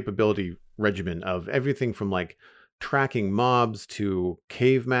capability regimen of everything from like tracking mobs to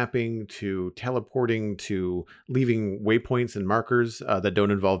cave mapping to teleporting to leaving waypoints and markers that don't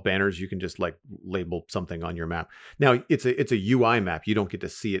involve banners. You can just like label something on your map. Now it's a UI map. You don't get to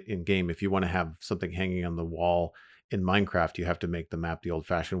see it in game. If you want to have something hanging on the wall in Minecraft, you have to make the map the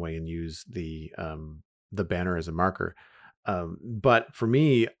old-fashioned way and use the banner as a marker. But for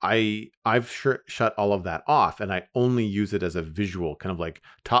me, I've shut all of that off, and I only use it as a visual, kind of like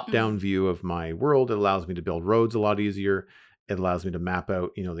top-down view of my world. It allows me to build roads a lot easier. It allows me to map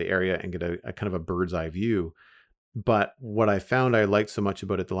out, the area and get a kind of a bird's eye view. But what I found I liked so much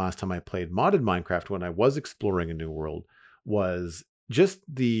about it the last time I played modded Minecraft, when I was exploring a new world, was just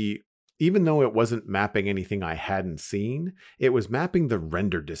even though it wasn't mapping anything I hadn't seen, it was mapping the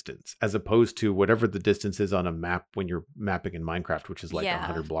render distance, as opposed to whatever the distance is on a map when you're mapping in Minecraft, which is like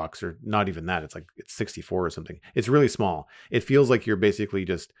 100 blocks, or not even that. It's 64 or something. It's really small. It feels like you're basically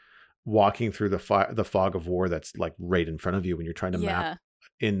just walking through the fog of war that's like right in front of you when you're trying to map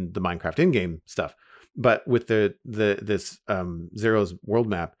in the Minecraft in-game stuff. But with this Zero's world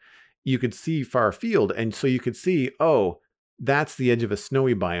map, you could see far afield, and so you could see, that's the edge of a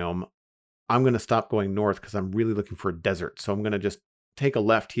snowy biome. I'm going to stop going north because I'm really looking for a desert. So I'm going to just take a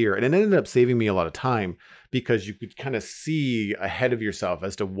left here. And it ended up saving me a lot of time because you could kind of see ahead of yourself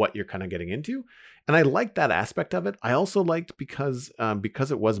as to what you're kind of getting into. And I liked that aspect of it. I also liked because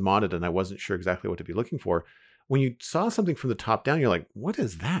it was modded and I wasn't sure exactly what to be looking for. When you saw something from the top down, you're like, what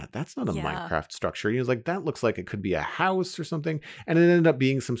is that? That's not a Minecraft structure. And you're like, that looks like it could be a house or something. And it ended up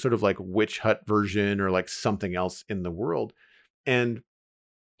being some sort of like witch hut version or like something else in the world. And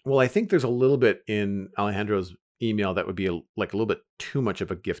well, I think there's a little bit in Alejandro's email that would be like a little bit too much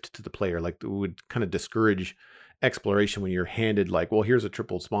of a gift to the player. Like it would kind of discourage exploration when you're handed like, well, here's a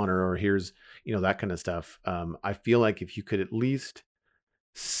triple spawner or here's, that kind of stuff. I feel like if you could at least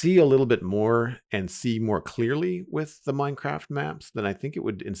see a little bit more and see more clearly with the Minecraft maps, then I think it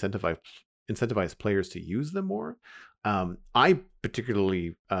would incentivize players to use them more. I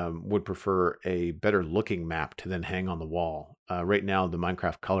particularly would prefer a better looking map to then hang on the wall. Right now, the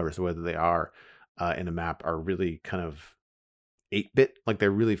Minecraft colors, whether they are in a map, are really kind of 8-bit. Like they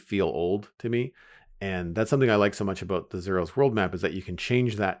really feel old to me. And that's something I like so much about the Zero's World map is that you can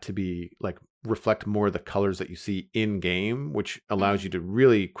change that to be like reflect more of the colors that you see in game, which allows you to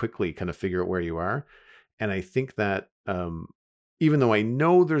really quickly kind of figure out where you are. And I think that even though I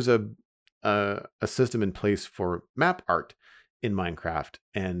know there's a system in place for map art in Minecraft,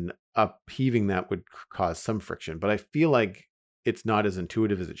 and upheaving that would cause some friction, but I feel like it's not as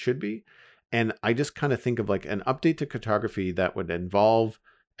intuitive as it should be. And I just kind of think of like an update to cartography that would involve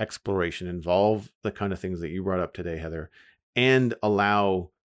exploration, involve the kind of things that you brought up today, Heather, and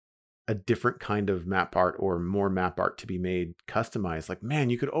allow a different kind of map art or more map art to be made customized. Like, man,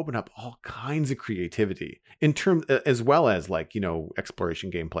 you could open up all kinds of creativity in terms as well as like,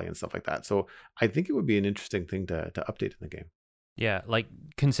 exploration gameplay and stuff like that. So I think it would be an interesting thing to update in the game. Yeah, like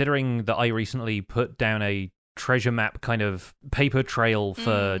considering that I recently put down a treasure map kind of paper trail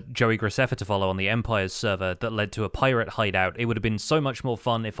for Joey Graceffa to follow on the Empire's server that led to a pirate hideout, it would have been so much more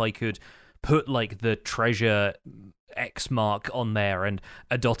fun if I could put like the treasure X mark on there and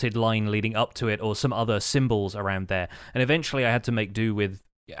a dotted line leading up to it or some other symbols around there. And eventually I had to make do with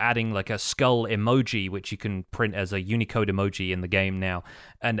adding like a skull emoji, which you can print as a Unicode emoji in the game now,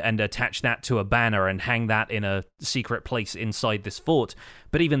 and attach that to a banner and hang that in a secret place inside this fort.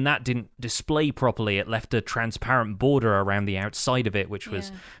 But even that didn't display properly. It left a transparent border around the outside of it, which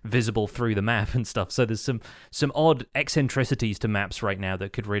was visible through the map and stuff. So there's some odd eccentricities to maps right now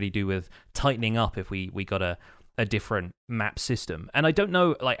that could really do with tightening up if we got a different map system. And I don't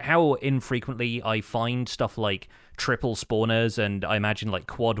know like how infrequently I find stuff like triple spawners, and I imagine like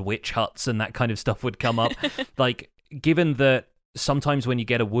quad witch huts and that kind of stuff would come up. Like, given that sometimes when you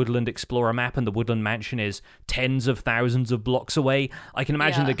get a Woodland Explorer map and the Woodland Mansion is tens of thousands of blocks away, I can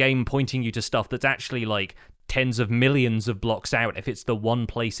imagine the game pointing you to stuff that's actually like tens of millions of blocks out if it's the one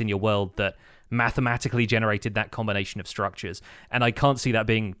place in your world that mathematically generated that combination of structures. And I can't see that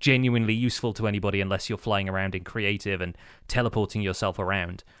being genuinely useful to anybody unless you're flying around in creative and teleporting yourself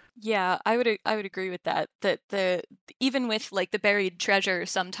around. Yeah, I would agree with that. That even with like the buried treasure,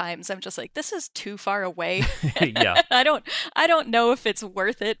 sometimes I'm just like, this is too far away. Yeah. I don't know if it's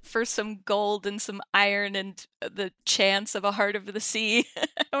worth it for some gold and some iron and the chance of a heart of the sea.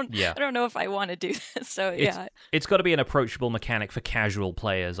 I don't know if I want to do this. So it's got to be an approachable mechanic for casual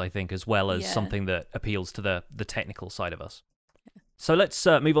players, I think, as well as something that appeals to the technical side of us. So let's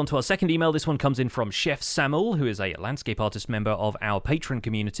move on to our second email. This one comes in from Chef Samuel, who is a landscape artist member of our Patreon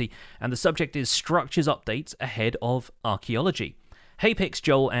community, and the subject is structures updates ahead of Archaeology. Hey Pix,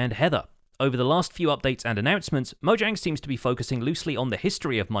 Joel, and Heather. Over the last few updates and announcements, Mojang seems to be focusing loosely on the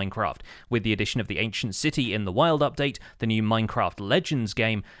history of Minecraft, with the addition of the Ancient City in the Wild update, the new Minecraft Legends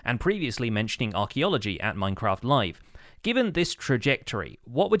game, and previously mentioning Archaeology at Minecraft Live. Given this trajectory,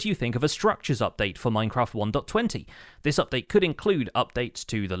 what would you think of a structures update for Minecraft 1.20? This update could include updates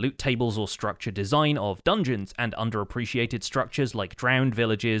to the loot tables or structure design of dungeons and underappreciated structures like drowned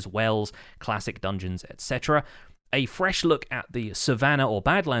villages, wells, classic dungeons, etc. A fresh look at the savanna or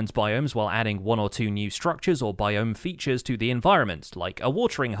badlands biomes while adding one or two new structures or biome features to the environment, like a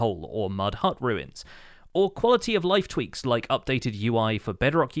watering hole or mud hut ruins. Or quality of life tweaks like updated UI for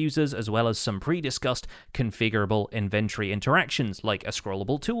Bedrock users, as well as some pre-discussed configurable inventory interactions like a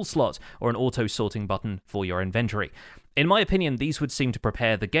scrollable tool slot or an auto-sorting button for your inventory. In my opinion, these would seem to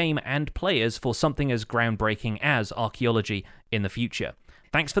prepare the game and players for something as groundbreaking as Archaeology in the future.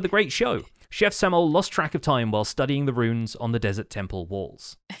 Thanks for the great show. Chef Samuel lost track of time while studying the runes on the desert temple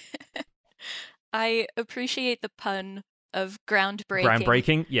walls. I appreciate the pun of groundbreaking.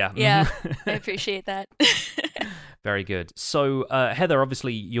 Groundbreaking, yeah. Yeah, I appreciate that. Very good. So, Heather,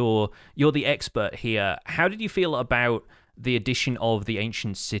 obviously you're the expert here. How did you feel about the addition of the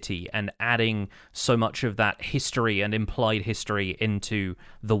ancient city and adding so much of that history and implied history into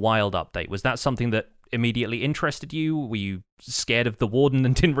the Wild update? Was that something that immediately interested you? Were you scared of the warden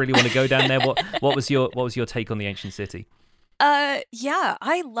and didn't really want to go down there? What was your take on the ancient city? Yeah,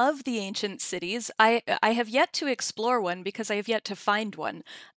 I love the ancient cities. I have yet to explore one because I have yet to find one.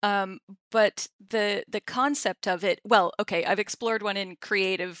 But the concept of it, well, okay, I've explored one in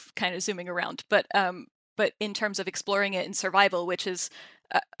creative, kind of zooming around, but in terms of exploring it in survival, which is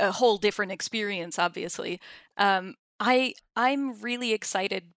a whole different experience, obviously. I'm really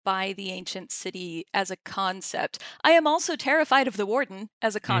excited by the ancient city as a concept. I am also terrified of the warden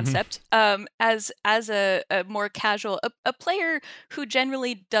as a concept. As a more casual a player who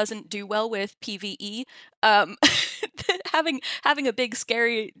generally doesn't do well with PvE. Having a big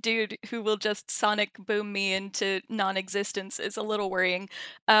scary dude who will just sonic boom me into non-existence is a little worrying.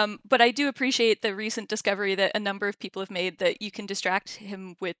 But I do appreciate the recent discovery that a number of people have made that you can distract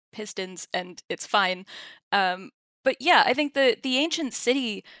him with pistons and it's fine. But yeah, I think the ancient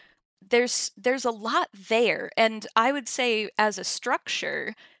city, there's a lot there, and I would say as a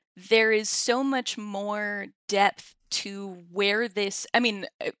structure, there is so much more depth to where this. I mean,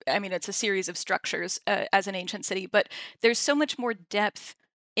 it's a series of structures as an ancient city, but there's so much more depth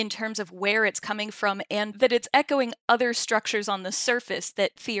in terms of where it's coming from, and that it's echoing other structures on the surface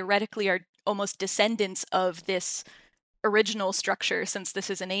that theoretically are almost descendants of this original structure, since this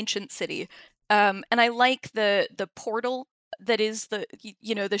is an ancient city. And I like the portal that is the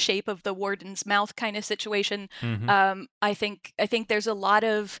shape of the warden's mouth kind of situation. I think there's a lot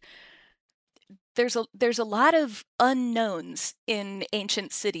of unknowns in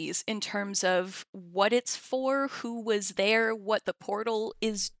ancient cities in terms of what it's for, who was there, what the portal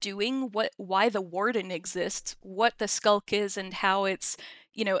is doing, why the warden exists, what the skulk is, and how it's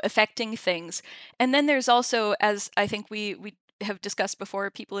affecting things. And then there's also, as I think we have discussed before,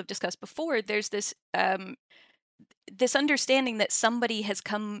 people have discussed before, there's this this understanding that somebody has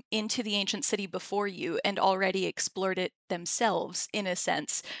come into the ancient city before you and already explored it themselves, in a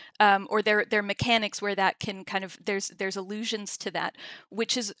sense, or their mechanics where that can kind of there's allusions to that,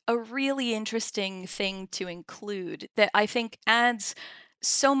 which is a really interesting thing to include that I think adds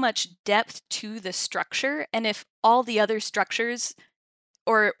so much depth to the structure. And if all the other structures,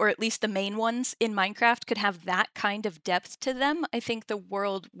 or at least the main ones in Minecraft, could have that kind of depth to them, I think the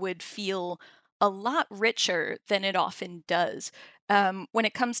world would feel a lot richer than it often does. When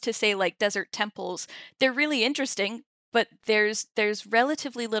it comes to, say, like desert temples, they're really interesting, but there's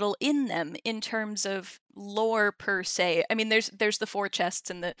relatively little in them in terms of lore per se. I mean, there's the 4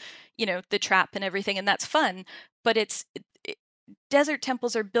 chests and the trap and everything, and that's fun, but desert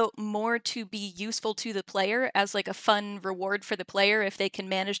temples are built more to be useful to the player as like a fun reward for the player if they can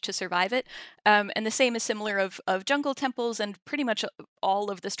manage to survive it. And the same is similar of jungle temples and pretty much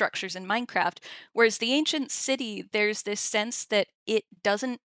all of the structures in Minecraft. Whereas the ancient city, there's this sense that it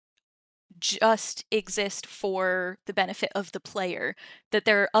doesn't just exist for the benefit of the player, that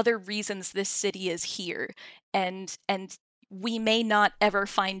there are other reasons this city is here, and we may not ever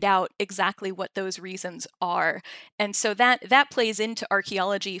find out exactly what those reasons are. And so that plays into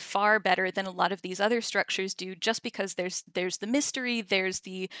archaeology far better than a lot of these other structures do, just because there's the mystery, there's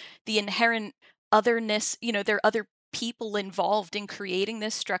the inherent otherness, there are other people involved in creating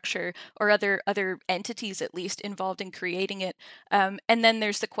this structure, or other entities at least involved in creating it. And then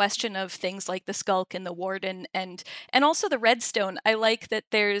there's the question of things like the skulk and the warden, and also the redstone. I like that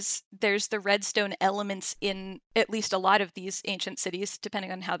there's the redstone elements in at least a lot of these ancient cities,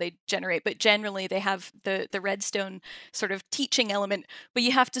 depending on how they generate, but generally they have the redstone sort of teaching element, but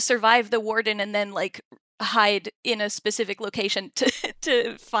you have to survive the warden and then like hide in a specific location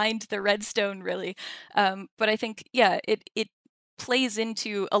to find the redstone, really. But I think, yeah, it plays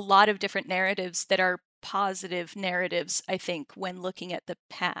into a lot of different narratives that are positive narratives, I think, when looking at the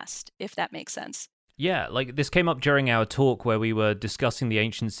past, if that makes sense. Yeah, like this came up during our talk where we were discussing the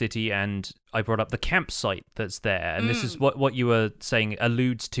ancient city, and I brought up the campsite that's there. And this is what you were saying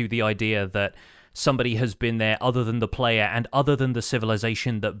alludes to the idea that somebody has been there other than the player and other than the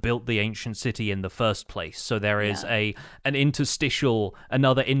civilization that built the ancient city in the first place. So there is an interstitial,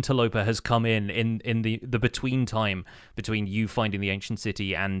 another interloper has come in the between time between you finding the ancient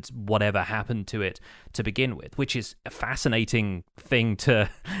city and whatever happened to it to begin with, which is a fascinating thing to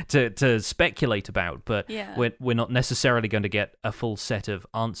speculate about, but we're not necessarily going to get a full set of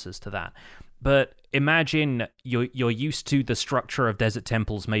answers to that. But imagine you're used to the structure of desert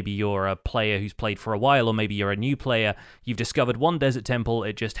temples. Maybe you're a player who's played for a while, or maybe you're a new player. You've discovered one desert temple.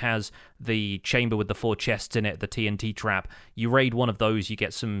 It just has the chamber with the 4 chests in it, the TNT trap. You raid one of those, you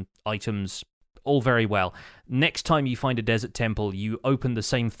get some items, all very well. Next time you find a desert temple, you open the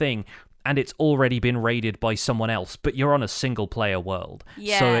same thing, and it's already been raided by someone else, but you're on a single-player world.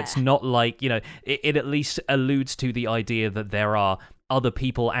 Yeah. So it's not like, it at least alludes to the idea that there are other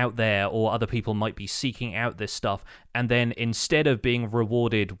people out there, or other people might be seeking out this stuff, and then instead of being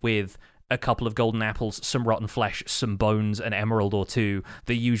rewarded with a couple of golden apples, some rotten flesh, some bones, an emerald or two,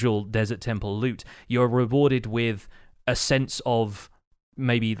 the usual desert temple loot, you're rewarded with a sense of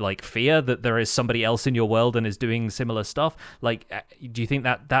maybe like fear that there is somebody else in your world and is doing similar stuff. Like, do you think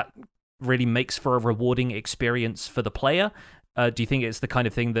that really makes for a rewarding experience for the player? Do you think it's the kind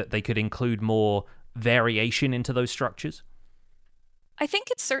of thing that they could include more variation into those structures? I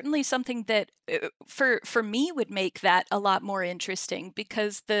think it's certainly something that for me would make that a lot more interesting,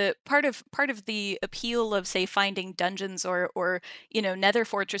 because the part of the appeal of, say, finding dungeons or nether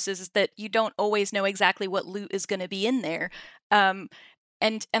fortresses is that you don't always know exactly what loot is going to be in there.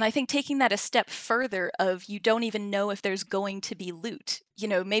 And I think taking that a step further, of you don't even know if there's going to be loot.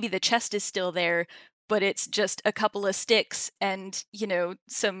 Maybe the chest is still there, but it's just a couple of sticks and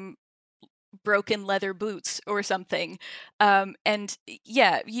some broken leather boots or something. And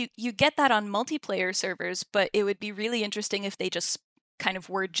yeah, you get that on multiplayer servers, but it would be really interesting if they just kind of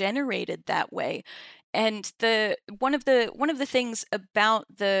were generated that way. And one of the things about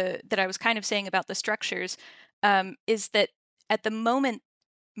that I was kind of saying about the structures is that at the moment,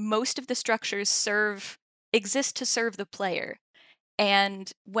 most of the structures exist to serve the player.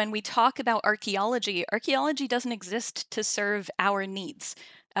 And when we talk about archaeology doesn't exist to serve our needs.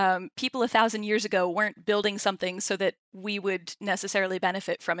 People 1,000 years ago weren't building something so that we would necessarily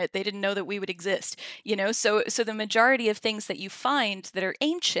benefit from it. They didn't know that we would exist, So the majority of things that you find that are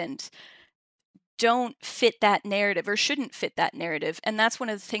ancient don't fit that narrative, or shouldn't fit that narrative. And that's one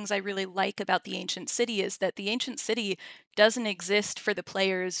of the things I really like about the ancient city, is that the ancient city doesn't exist for the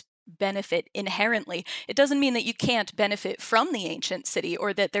player's benefit inherently. It doesn't mean that you can't benefit from the ancient city,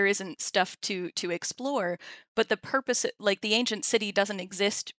 or that there isn't stuff to explore, but the purpose, like, the ancient city doesn't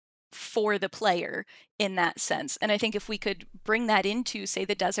exist for the player in that sense. And I think if we could bring that into, say,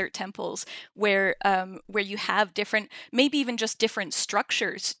 the desert temples, where you have different, maybe even just different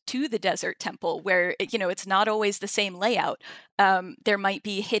structures to the desert temple, where it's not always the same layout. There might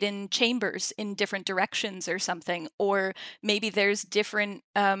be hidden chambers in different directions or something, or maybe there's different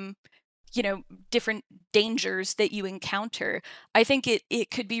different dangers that you encounter. I think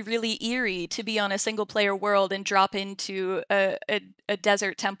it could be really eerie to be on a single player world and drop into a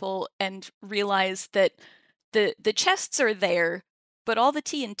desert temple and realize that the chests are there, but all the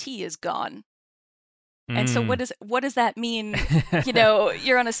TNT is gone. And so what does that mean?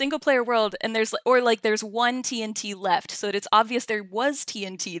 You're on a single player world and there's one TNT left, so that it's obvious there was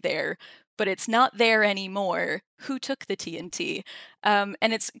TNT there, but it's not there anymore. Who took the TNT? And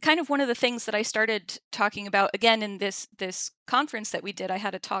it's kind of one of the things that I started talking about again in this conference that we did. I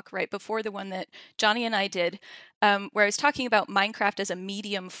had a talk right before the one that Jonny and I did, where I was talking about Minecraft as a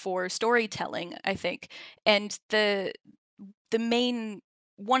medium for storytelling, I think. And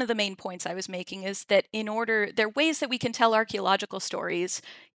one of the main points I was making is that there are ways that we can tell archaeological stories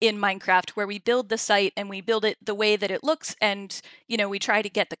in Minecraft, where we build the site and we build it the way that it looks, and we try to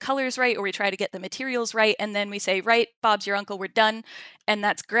get the colors right, or we try to get the materials right, and then we say, right, Bob's your uncle, we're done, and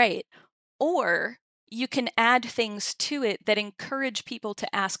that's great. Or you can add things to it that encourage people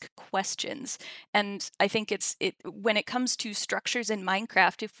to ask questions. And I think when it comes to structures in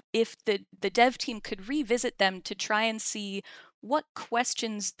Minecraft, if the dev team could revisit them to try and see what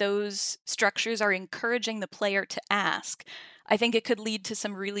questions those structures are encouraging the player to ask, I think it could lead to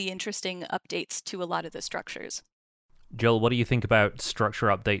some really interesting updates to a lot of the structures. Joel, what do you think about structure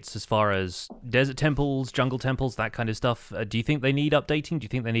updates as far as desert temples, jungle temples, that kind of stuff? Do you think they need updating? Do you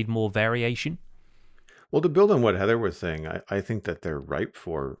think they need more variation? Well, to build on what Heather was saying, I think that they're ripe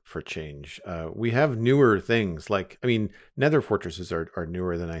for change. We have newer things, nether fortresses are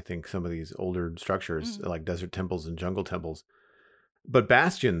newer than I think some of these older structures, like desert temples and jungle temples. But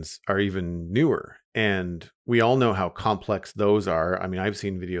bastions are even newer, and we all know how complex those are. I mean, I've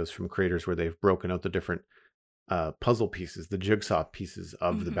seen videos from creators where they've broken out the different puzzle pieces, the jigsaw pieces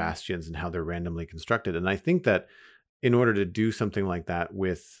of the bastions, and how they're randomly constructed. And I think that in order to do something like that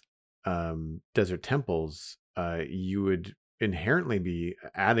with desert temples, you would inherently be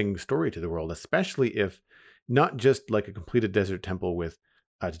adding story to the world, especially if not just like a completed desert temple with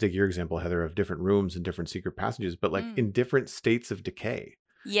to take your example, Heather, of different rooms and different secret passages, but like in different states of decay.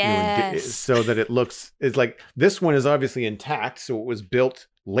 Yes. So that it's like this one is obviously intact, so it was built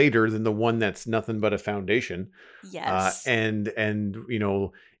later than the one that's nothing but a foundation. Yes. And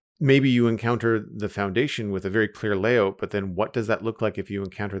maybe you encounter the foundation with a very clear layout, but then what does that look like if you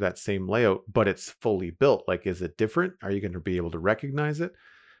encounter that same layout, but it's fully built? Like, is it different? Are you going to be able to recognize it?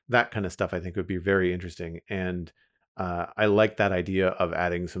 That kind of stuff I think would be very interesting. And I like that idea of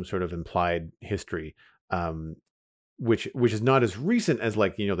adding some sort of implied history, which is not as recent as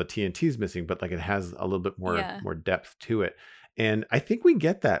like, the TNT is missing, but like it has a little bit more depth to it. And I think we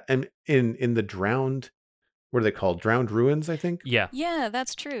get that. And in the drowned, what are they called? Drowned ruins, I think. Yeah. Yeah,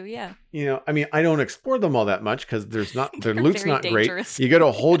 that's true. Yeah. I mean, I don't explore them all that much because their loot's very not dangerous. great. You got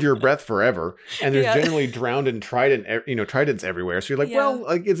to hold your breath forever, and there's Yeah. generally drowned and tridents everywhere. So you're like, well,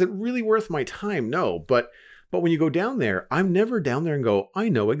 like, is it really worth my time? No, but when you go down there, I'm never down there and go, I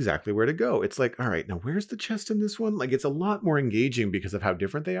know exactly where to go. It's like, all right, now where's the chest in this one? Like, it's a lot more engaging because of how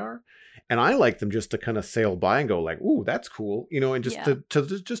different they are, and I like them just to kind of sail by and go like, ooh, that's cool, and just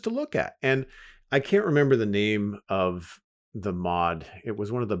to look at. And I can't remember the name of the mod. It was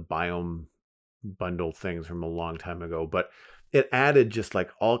one of the biome bundle things from a long time ago, but it added just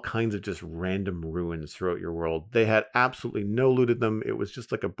like all kinds of just random ruins throughout your world. They had absolutely no loot in them. It was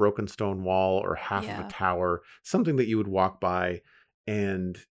just like a broken stone wall or half of a tower, something that you would walk by.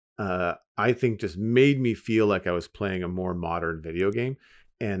 And I think just made me feel like I was playing a more modern video game.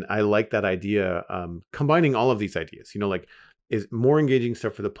 And I like that idea, combining all of these ideas, like, is more engaging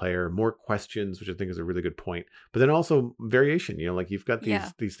stuff for the player, more questions, which I think is a really good point. But then also variation, like you've got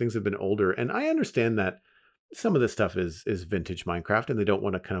these things that have been older. And I understand that some of this stuff is vintage Minecraft and they don't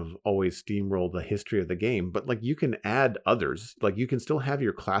want to kind of always steamroll the history of the game. But like you can add others, like you can still have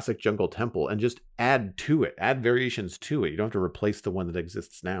your classic jungle temple and just add to it, add variations to it. You don't have to replace the one that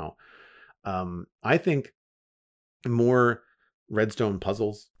exists now. I think more redstone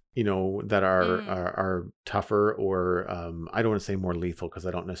puzzles, that are tougher, or I don't want to say more lethal because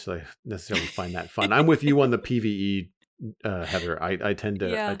I don't necessarily find that fun. I'm with you on the PvE, Heather. I tend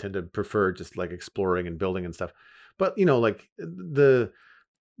to prefer just like exploring and building and stuff. But like the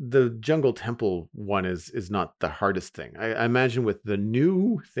jungle temple one is not the hardest thing. I imagine with the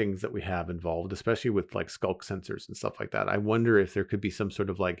new things that we have involved, especially with like skulk sensors and stuff like that, I wonder if there could be some sort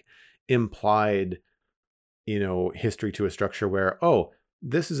of like implied, history to a structure where, oh,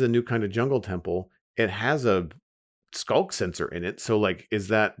 this is a new kind of jungle temple. It has a skulk sensor in it. So like, is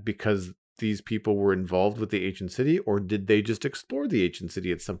that because these people were involved with the ancient city, or did they just explore the ancient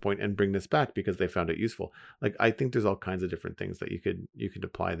city at some point and bring this back because they found it useful? Like, I think there's all kinds of different things that you could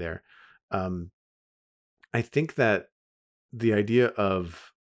apply there. I think that the idea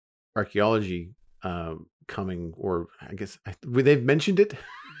of archaeology coming, or I guess they've mentioned it.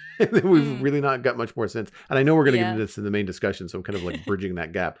 We've really not got much more sense. And I know we're going to get into this in the main discussion, so I'm kind of like bridging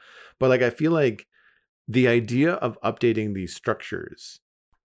that gap. But like, I feel like the idea of updating these structures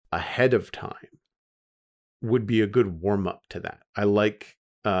ahead of time would be a good warm up to that. I like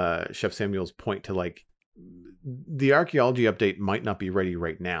Chef Samuel's point to like, the archaeology update might not be ready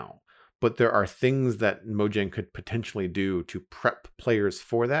right now, but there are things that Mojang could potentially do to prep players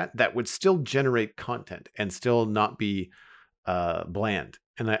for that would still generate content and still not be bland.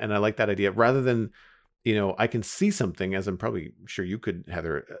 And I like that idea, rather than, I can see something, as I'm probably sure you could,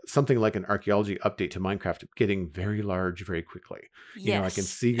 Heather, something like an archaeology update to Minecraft getting very large very quickly. Yes. I can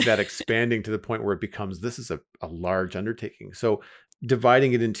see that expanding to the point where it becomes, this is a large undertaking. So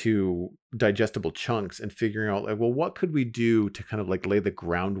dividing it into digestible chunks and figuring out, like, well, what could we do to kind of like lay the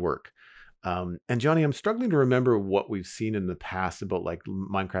groundwork? And Jonny, I'm struggling to remember what we've seen in the past about like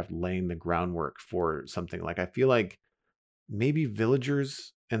Minecraft laying the groundwork for something. Like, I feel like maybe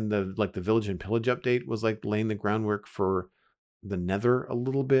villagers and the village and pillage update was like laying the groundwork for the nether a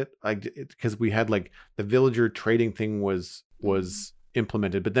little bit, because we had like the villager trading thing was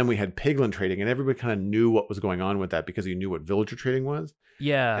implemented, but then we had piglin trading, and everybody kind of knew what was going on with that because you knew what villager trading was.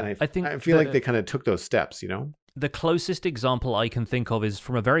 Yeah, and I feel like they kind of took those steps. The closest example I can think of is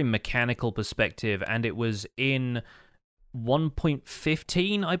from a very mechanical perspective, and it was in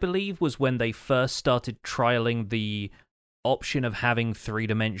 1.15, I believe, was when they first started trialing the option of having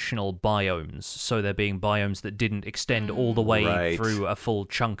three-dimensional biomes, so there being biomes that didn't extend all the way through a full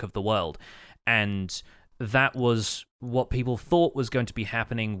chunk of the world. And that was what people thought was going to be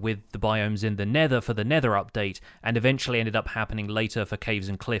happening with the biomes in the Nether for the Nether update, and eventually ended up happening later for Caves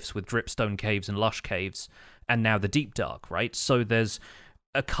and Cliffs with Dripstone Caves and Lush Caves, and now the Deep Dark, right? So there's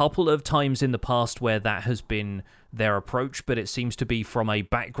a couple of times in the past where that has been their approach, but it seems to be from a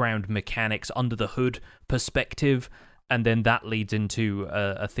background mechanics under the hood perspective, and then that leads into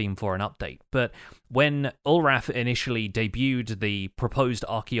a theme for an update. But when Ulrath initially debuted the proposed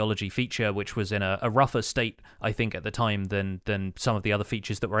archaeology feature, which was in a rougher state, I think, at the time than some of the other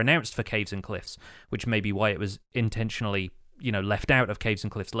features that were announced for Caves and Cliffs, which may be why it was intentionally, left out of Caves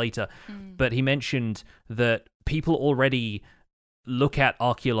and Cliffs later. But he mentioned that people already look at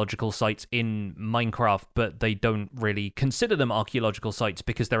archaeological sites in Minecraft, but they don't really consider them archaeological sites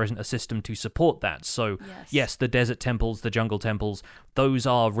because there isn't a system to support that. So yes, the desert temples, the jungle temples, those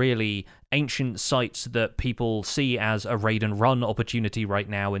are really ancient sites that people see as a raid and run opportunity right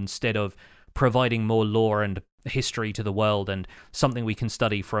now, instead of providing more lore and history to the world and something we can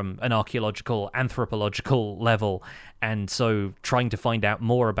study from an archaeological, anthropological level. And so trying to find out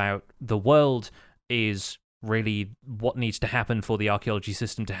more about the world is really what needs to happen for the archaeology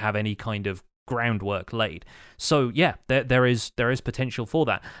system to have any kind of groundwork laid. So yeah, there is potential for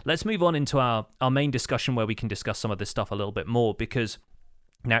that. Let's move on into our main discussion, where we can discuss some of this stuff a little bit more, because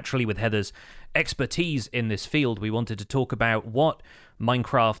naturally, with Heather's expertise in this field, we wanted to talk about what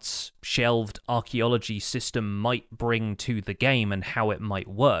Minecraft's shelved archaeology system might bring to the game and how it might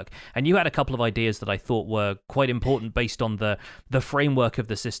work. And you had a couple of ideas that I thought were quite important based on the framework of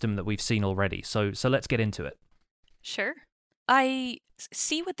the system that we've seen already. So let's get into it. Sure. I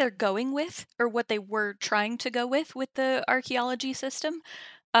see what they're going with, or what they were trying to go with the archaeology system.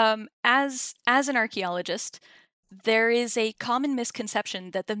 As an archaeologist, there is a common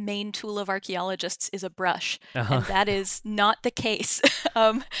misconception that the main tool of archaeologists is a brush, and that is not the case.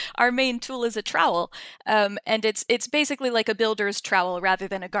 Our main tool is a trowel, and it's basically like a builder's trowel rather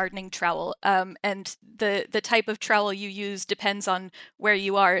than a gardening trowel. And the type of trowel you use depends on where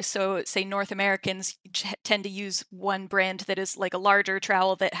you are. So, say North Americans tend to use one brand that is like a larger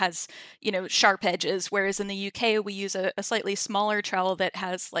trowel that has, sharp edges, whereas in the UK we use a slightly smaller trowel that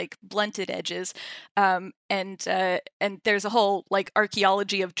has like blunted edges. And there's a whole like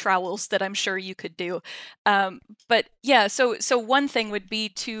archaeology of trowels that I'm sure you could do. But yeah, so one thing would be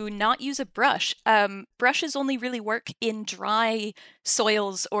to not use a brush. Brushes only really work in dry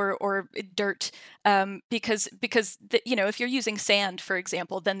soils or dirt, because if you're using sand, for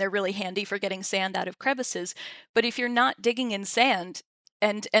example, then they're really handy for getting sand out of crevices. But if you're not digging in sand,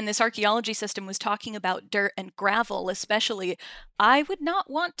 and this archaeology system was talking about dirt and gravel especially, I would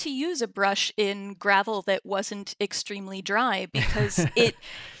not want to use a brush in gravel that wasn't extremely dry, because it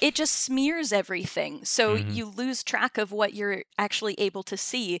just smears everything. So you lose track of what you're actually able to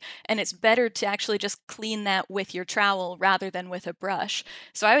see, and it's better to actually just clean that with your trowel rather than with a brush.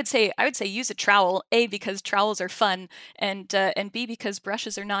 So I would say use a trowel, A, because trowels are fun, and B, because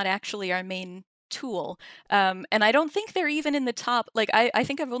brushes are not actually our main tool. And I don't think they're even in the top. Like, I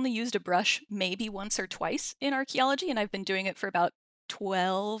think I've only used a brush maybe once or twice in archaeology, and I've been doing it for about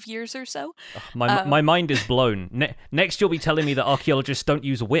 12 years or so. My mind is blown. Next, you'll be telling me that archaeologists don't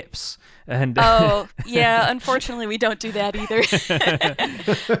use whips. And oh, yeah, unfortunately, we don't do that either.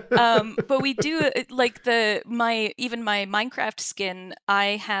 But we do, like, my Minecraft skin,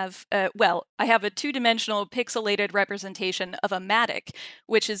 I have a two-dimensional pixelated representation of a mattock,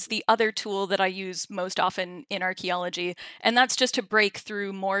 which is the other tool that I use most often in archaeology. And that's just to break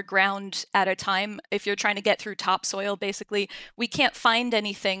through more ground at a time. If you're trying to get through topsoil, basically, we can't find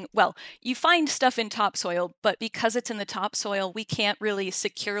anything. Well, you find stuff in topsoil, but because it's in the topsoil, we can't really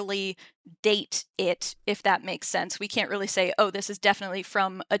securely date it, if that makes sense. We can't really say, oh, this is definitely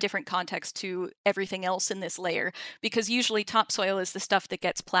from a different context to everything else in this layer, because usually topsoil is the stuff that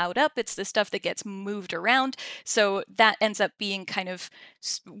gets plowed up, it's the stuff that gets moved around. So that ends up being kind of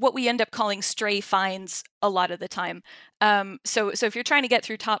what we end up calling stray finds a lot of the time. So if you're trying to get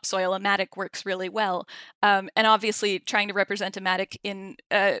through topsoil, a mattock works really well. And obviously trying to represent a mattock in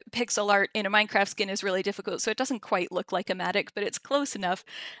pixel art in a Minecraft skin is really difficult, so it doesn't quite look like a mattock, but it's close enough.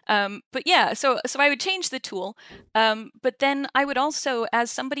 But yeah, so I would change the tool. But then I would also, as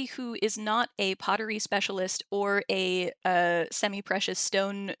somebody who is not a pottery specialist or a semi-precious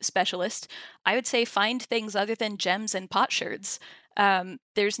stone specialist, I would say find things other than gems and potsherds.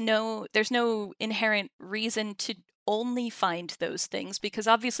 There's no inherent reason to only find those things, because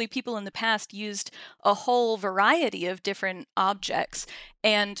obviously people in the past used a whole variety of different objects,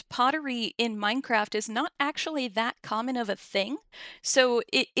 and pottery in Minecraft is not actually that common of a thing. So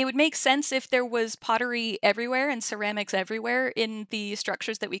it would make sense if there was pottery everywhere and ceramics everywhere in the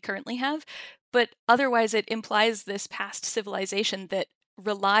structures that we currently have, but otherwise it implies this past civilization that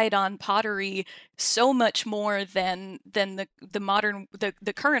relied on pottery so much more than the modern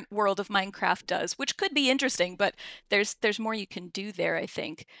the current world of Minecraft does, which could be interesting, but there's more you can do there, I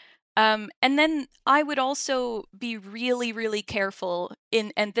think. And then I would also be really, really careful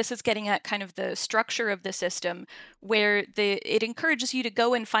and this is getting at kind of the structure of the system, where it encourages you to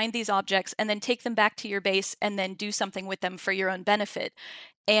go and find these objects and then take them back to your base and then do something with them for your own benefit.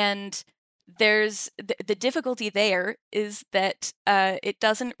 And there's the difficulty there is that it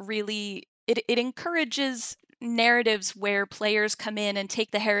doesn't really it encourages narratives where players come in and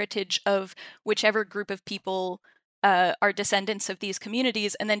take the heritage of whichever group of people are descendants of these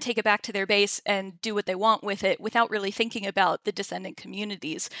communities and then take it back to their base and do what they want with it without really thinking about the descendant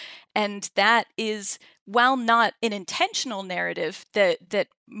communities. And that is, while not an intentional narrative that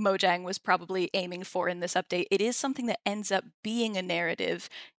Mojang was probably aiming for in this update, it is something that ends up being a narrative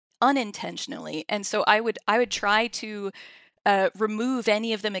unintentionally. And so I would try to remove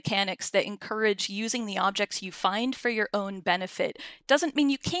any of the mechanics that encourage using the objects you find for your own benefit. Doesn't mean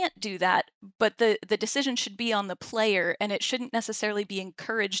you can't do that, but the decision should be on the player, and it shouldn't necessarily be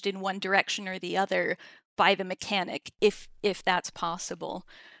encouraged in one direction or the other by the mechanic, if that's possible.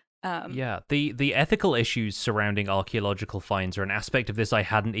 The ethical issues surrounding archaeological finds are an aspect of this I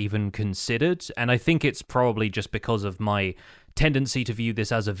hadn't even considered, and I think it's probably just because of my tendency to view this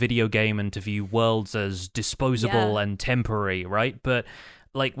as a video game and to view worlds as disposable and temporary, right? But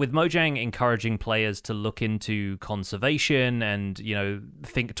like with Mojang encouraging players to look into conservation and, you know,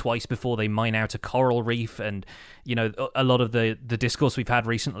 think twice before they mine out a coral reef, and, you know, a lot of the discourse we've had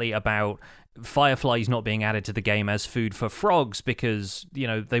recently about fireflies not being added to the game as food for frogs because, you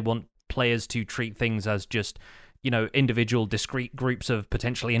know, they want players to treat things as just, you know, individual discrete groups of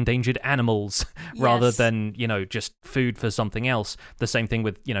potentially endangered animals rather than, you know, just food for something else. The same thing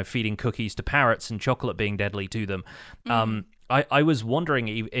with, you know, feeding cookies to parrots and chocolate being deadly to them. I was wondering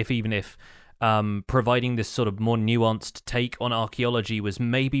if providing this sort of more nuanced take on archaeology was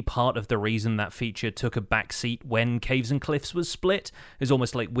maybe part of the reason that feature took a backseat when Caves and Cliffs was split. It's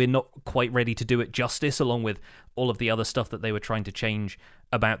almost like we're not quite ready to do it justice, along with all of the other stuff that they were trying to change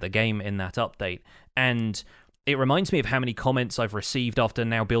about the game in that update. And it reminds me of how many comments I've received after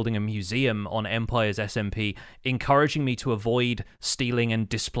now building a museum on Empire's SMP, encouraging me to avoid stealing and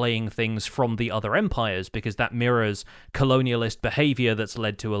displaying things from the other empires, because that mirrors colonialist behavior that's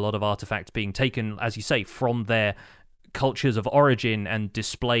led to a lot of artifacts being taken, as you say, from their cultures of origin and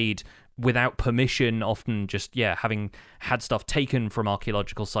displayed without permission, often just, having had stuff taken from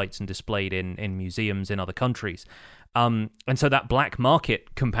archaeological sites and displayed in museums in other countries. And so that black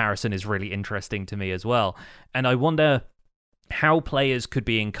market comparison is really interesting to me as well. And I wonder how players could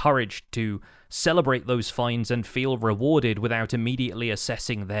be encouraged to celebrate those finds and feel rewarded without immediately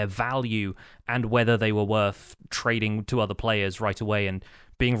assessing their value and whether they were worth trading to other players right away and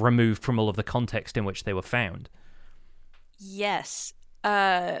being removed from all of the context in which they were found. Yes.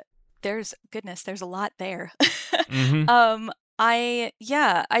 There's a lot there. Mm-hmm. I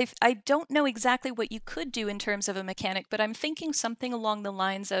don't know exactly what you could do in terms of a mechanic, but I'm thinking something along the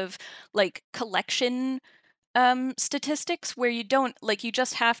lines of like collection statistics, where you don't, like, you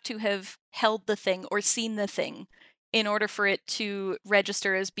just have to have held the thing or seen the thing in order for it to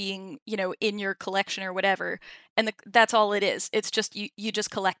register as being, you know, in your collection or whatever. And that's all it is. It's just you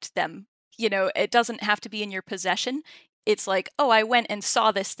just collect them. You know, it doesn't have to be in your possession. It's like, oh, I went and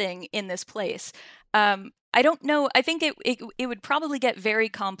saw this thing in this place. I don't know. I think it would probably get very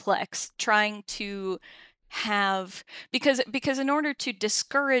complex trying to have, because in order to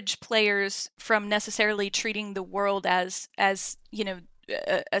discourage players from necessarily treating the world as you know,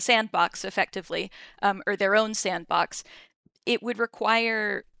 a sandbox effectively, or their own sandbox, it would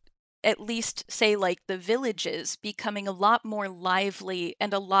require at least, say, like the villages becoming a lot more lively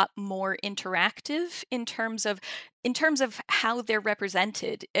and a lot more interactive in terms of how they're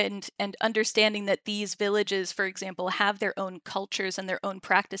represented, and understanding that these villages, for example, have their own cultures and their own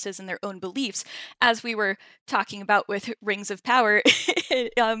practices and their own beliefs, as we were talking about with Rings of Power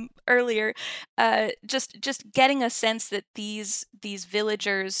earlier. Just getting a sense that these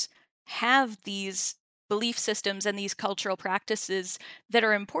villagers have these belief systems and these cultural practices that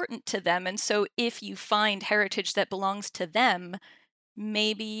are important to them. And so if you find heritage that belongs to them,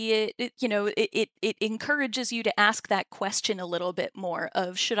 maybe it encourages you to ask that question a little bit more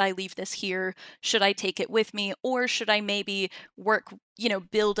of, should I leave this here? Should I take it with me? Or should I maybe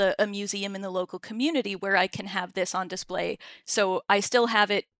build a museum in the local community where I can have this on display? So I still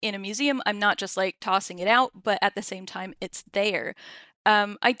have it in a museum. I'm not just like tossing it out, but at the same time, it's there.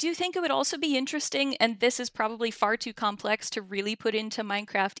 I do think it would also be interesting, and this is probably far too complex to really put into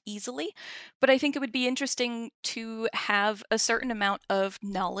Minecraft easily, but I think it would be interesting to have a certain amount of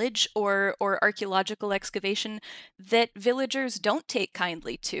knowledge or archaeological excavation that villagers don't take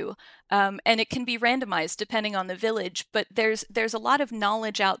kindly to. And it can be randomized depending on the village, but there's a lot of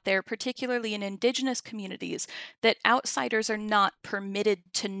knowledge out there, particularly in indigenous communities, that outsiders are not permitted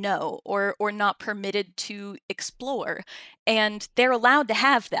to know or not permitted to explore. And they're allowed to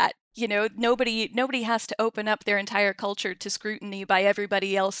have that. Nobody has to open up their entire culture to scrutiny by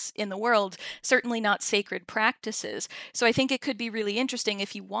everybody else in the world, certainly not sacred practices. So I think it could be really interesting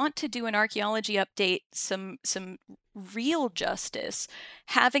if you want to do an archaeology update, some real justice,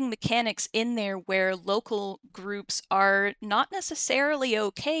 having mechanics in there where local groups are not necessarily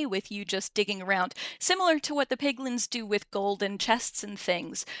okay with you just digging around, similar to what the piglins do with gold and chests and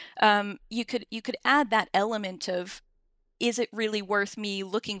things. You could add that element of, is it really worth me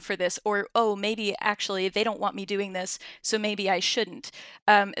looking for this? Or, oh, maybe actually they don't want me doing this, so maybe I shouldn't.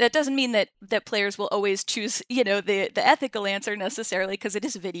 That doesn't mean that players will always choose, the ethical answer necessarily, because it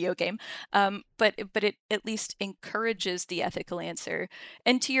is a video game. But it at least encourages the ethical answer.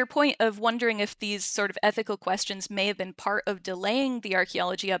 And to your point of wondering if these sort of ethical questions may have been part of delaying the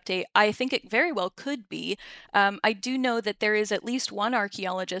archaeology update, I think it very well could be. I do know that there is at least one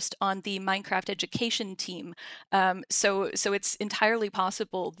archaeologist on the Minecraft education team. So it's entirely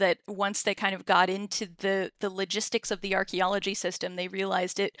possible that once they kind of got into the logistics of the archaeology system, they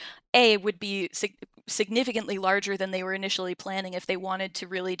realized it would be significantly larger than they were initially planning if they wanted to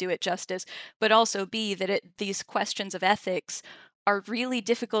really do it justice, but also B, that these questions of ethics are really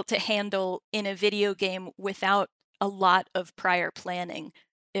difficult to handle in a video game without a lot of prior planning,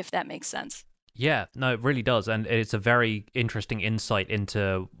 if that makes sense. Yeah, no, it really does. And it's a very interesting insight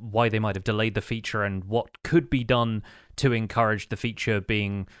into why they might have delayed the feature and what could be done to encourage the feature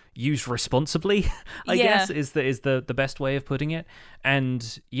being used responsibly, I guess, is the best way of putting it.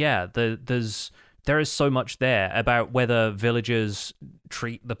 And yeah, there is so much there about whether villagers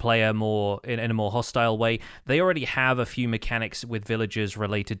treat the player more in a more hostile way. They already have a few mechanics with villagers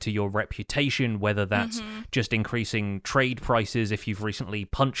related to your reputation, whether that's just increasing trade prices if you've recently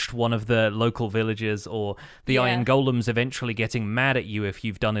punched one of the local villagers, or the iron golems eventually getting mad at you if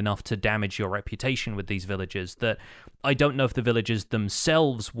you've done enough to damage your reputation with these villagers. That I don't know if the villagers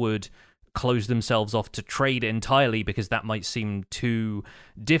themselves would close themselves off to trade entirely, because that might seem too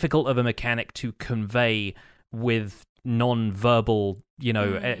difficult of a mechanic to convey with non-verbal,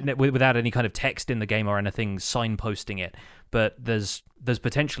 without any kind of text in the game or anything signposting it. But there's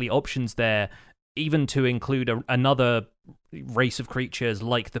potentially options there, even to include another race of creatures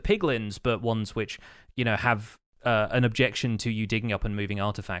like the piglins, but ones which, have an objection to you digging up and moving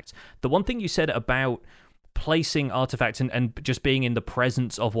artifacts. The one thing you said about placing artifacts and just being in the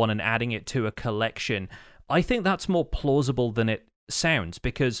presence of one and adding it to a collection, I think that's more plausible than it sounds,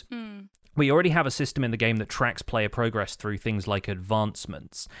 because we already have a system in the game that tracks player progress through things like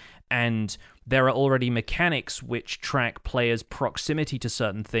advancements, and there are already mechanics which track players' proximity to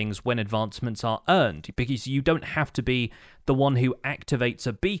certain things when advancements are earned, because you don't have to be the one who activates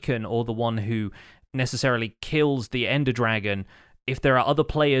a beacon or the one who necessarily kills the Ender Dragon. If there are other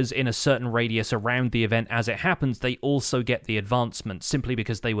players in a certain radius around the event as it happens, they also get the advancement simply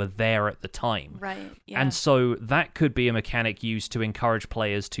because they were there at the time. Right, yeah. And so that could be a mechanic used to encourage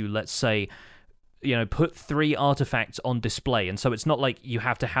players to, let's say, put 3 artifacts on display. And so it's not like you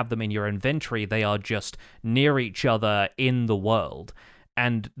have to have them in your inventory. They are just near each other in the world.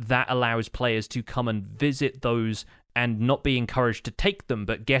 And that allows players to come and visit those and not be encouraged to take them,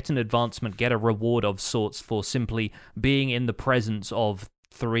 but get an advancement, get a reward of sorts for simply being in the presence of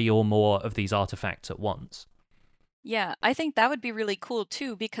 3 or more of these artifacts at once. Yeah, I think that would be really cool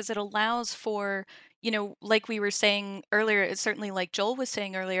too, because it allows for, like we were saying earlier, certainly like Joel was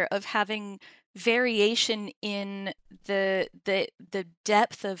saying earlier, of having variation in the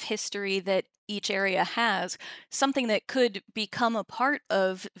depth of history that each area has, something that could become a part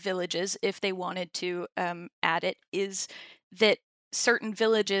of villages if they wanted to add it, is that certain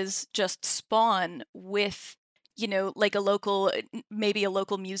villages just spawn with, like maybe a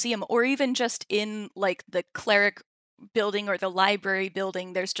local museum, or even just in like the cleric building or the library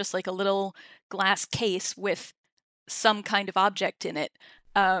building, there's just like a little glass case with some kind of object in it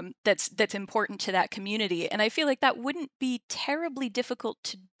that's important to that community. And I feel like that wouldn't be terribly difficult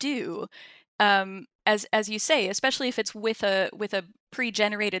to do, as you say, especially if it's with a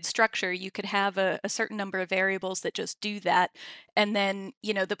pre-generated structure. You could have a certain number of variables that just do that, and then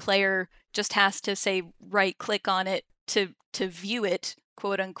the player just has to say right click on it to view it,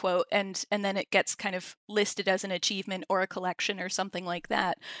 quote unquote, and then it gets kind of listed as an achievement or a collection or something like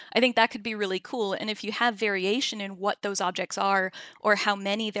that. I think that could be really cool. And if you have variation in what those objects are, or how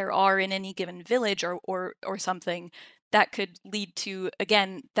many there are in any given village or something, that could lead to,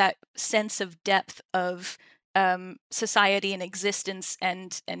 again, that sense of depth of society and existence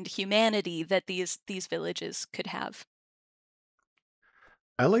and humanity that these villages could have.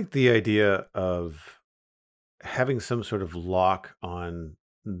 I like the idea of having some sort of lock on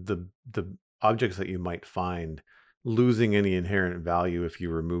the objects that you might find losing any inherent value if you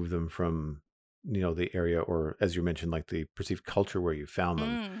remove them from, the area, or as you mentioned, like the perceived culture where you found them.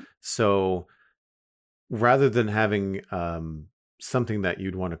 Mm. So rather than having something that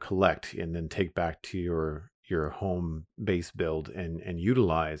you'd want to collect and then take back to your home base build and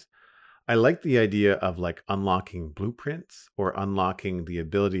utilize, I like the idea of like unlocking blueprints or unlocking the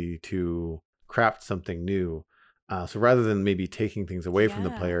ability to craft something new. So rather than maybe taking things away from the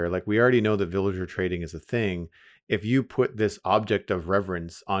Yeah. player, like we already know that villager trading is a thing. If you put this object of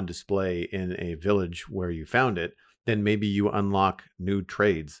reverence on display in a village where you found it, then maybe you unlock new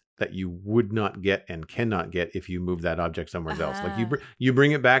trades that you would not get and cannot get if you move that object somewhere else. Like you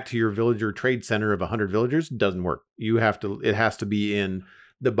bring it back to your villager trade center of 100 villagers, doesn't work. It has to be in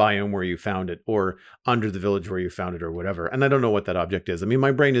the biome where you found it or under the village where you found it or whatever. And I don't know what that object is. I mean,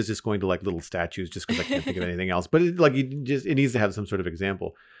 my brain is just going to like little statues just because I can't think of anything else. But it needs to have some sort of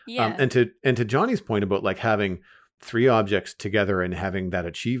example. Yeah. And to Johnny's point about like having 3 objects together and having that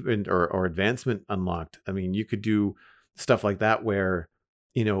achievement or advancement unlocked. I mean, you could do stuff like that where,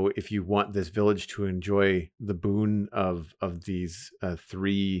 if you want this village to enjoy the boon of these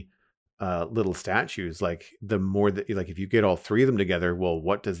 3 little statues, like the more that, like, if you get all 3 of them together, well,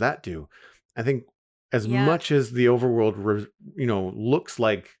 what does that do? I think as Yeah. much as the overworld, looks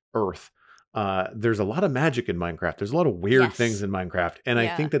like Earth, there's a lot of magic in Minecraft. There's a lot of weird Yes. things in Minecraft. And I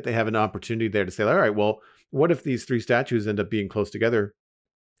Yeah. think that they have an opportunity there to say, all right, well, what if these 3 statues end up being close together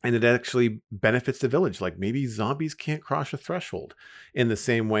and it actually benefits the village? Like maybe zombies can't cross a threshold in the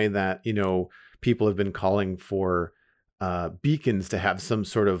same way that, people have been calling for beacons to have some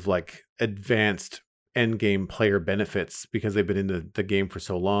sort of like advanced end game player benefits because they've been in the game for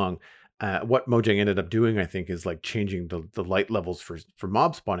so long. What Mojang ended up doing, I think, is like changing the light levels for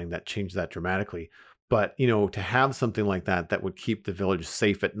mob spawning. That changed that dramatically. But, to have something like that would keep the village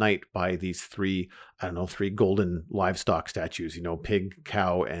safe at night by these 3, I don't know, 3 golden livestock statues, pig,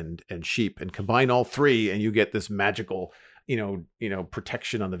 cow, and sheep, and combine all 3 and you get this magical,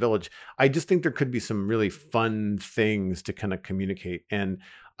 protection on the village. I just think there could be some really fun things to kind of communicate. And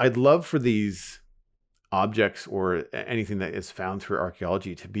I'd love for these objects or anything that is found through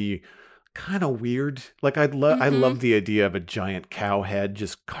archaeology to be kind of weird. Like I love the idea of a giant cow head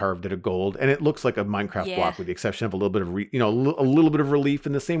just carved out of gold, and it looks like a Minecraft Yeah. block with the exception of a little bit of a little bit of relief,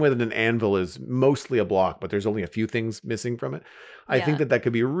 in the same way that an anvil is mostly a block, but there's only a few things missing from it. I think Yeah. that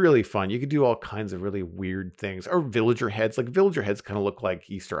could be really fun. You could do all kinds of really weird things, or villager heads. Like villager heads kind of look like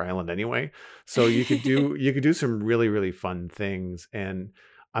Easter Island anyway, so you could do some really really fun things. And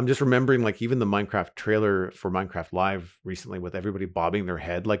I'm just remembering, like, even the Minecraft trailer for Minecraft Live recently with everybody bobbing their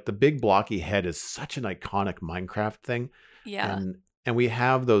head. Like the big blocky head is such an iconic Minecraft thing. Yeah. And we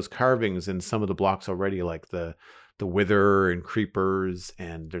have those carvings in some of the blocks already, like the wither and creepers,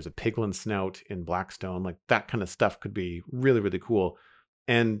 and there's a piglin snout in Blackstone. Like that kind of stuff could be really really cool.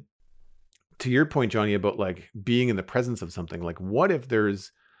 And to your point, Johnny, about like being in the presence of something, like what if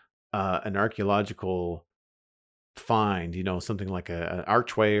there's an archaeological find, something like an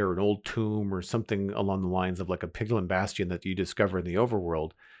archway or an old tomb or something along the lines of like a piglin bastion that you discover in the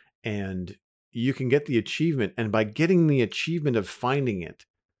overworld, and you can get the achievement, and by getting the achievement of finding it,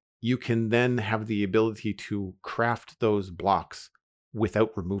 you can then have the ability to craft those blocks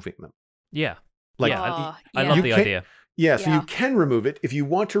without removing them. Yeah. Like, yeah, Oh, I yeah. love You the can't- idea. Yeah, so Yeah. you can remove it. If you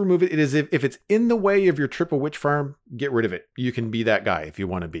want to remove it, it is if it's in the way of your triple witch farm, get rid of it. You can be that guy if you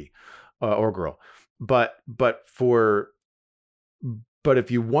want to be, or girl. But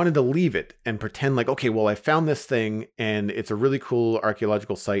if you wanted to leave it and pretend like, okay, well, I found this thing and it's a really cool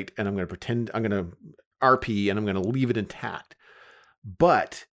archaeological site, and I'm going to pretend I'm going to RP and I'm going to leave it intact.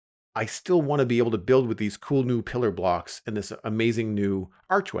 But I still want to be able to build with these cool new pillar blocks and this amazing new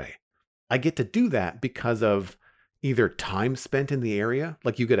archway. I get to do that because of either time spent in the area,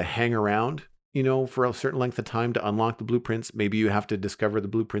 like you get to hang around, for a certain length of time to unlock the blueprints. Maybe you have to discover the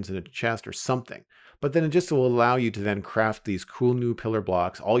blueprints in a chest or something. But then it just will allow you to then craft these cool new pillar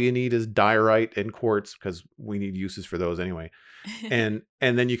blocks. All you need is diorite and quartz, because we need uses for those anyway. And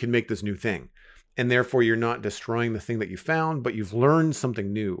then you can make this new thing. And therefore you're not destroying the thing that you found, but you've learned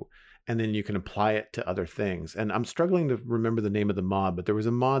something new. And then you can apply it to other things. And I'm struggling to remember the name of the mod, but there was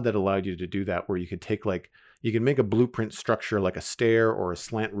a mod that allowed you to do that, where you could take you can make a blueprint structure like a stair or a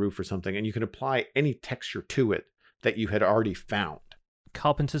slant roof or something, and you can apply any texture to it that you had already found.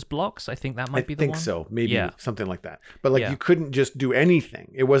 Carpenter's blocks, I think that might be the one. I think so. Maybe Yeah. something like that. But you couldn't just do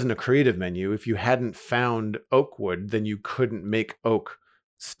anything. It wasn't a creative menu. If you hadn't found oak wood, then you couldn't make oak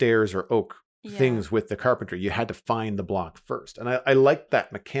stairs or oak things with the carpentry. You had to find the block first. And I like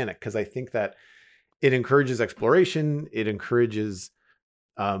that mechanic, because I think that it encourages exploration. It encourages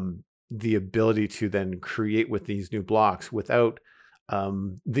the ability to then create with these new blocks without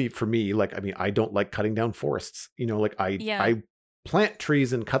for me, like, I mean, I don't like cutting down forests, like Yeah. I plant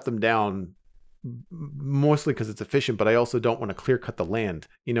trees and cut them down mostly because it's efficient, but I also don't want to clear cut the land,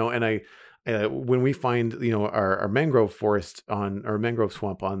 and when we find, our mangrove forest on our mangrove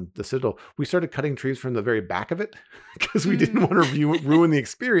swamp on the Citadel, we started cutting trees from the very back of it because we didn't want to ruin the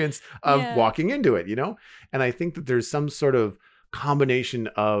experience of walking into it, and I think that there's some sort of combination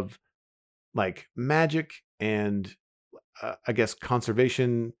of like magic and I guess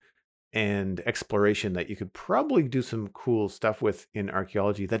conservation and exploration that you could probably do some cool stuff with in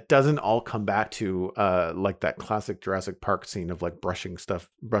archaeology that doesn't all come back to like that classic Jurassic Park scene of like brushing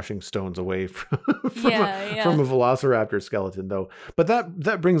stones away from from a velociraptor skeleton, though. But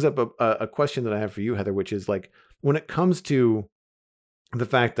that brings up a question that I have for you, Heather, which is like, when it comes to the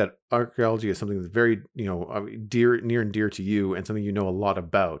fact that archaeology is something that's very, near and dear to you and something you know a lot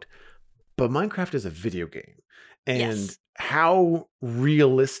about, but Minecraft is a video game. And how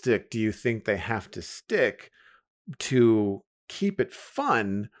realistic do you think they have to stick to keep it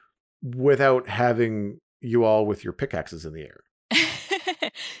fun without having you all with your pickaxes in the air?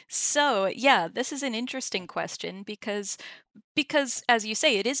 So, this is an interesting question because as you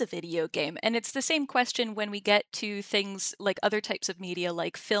say, it is a video game, and it's the same question when we get to things like other types of media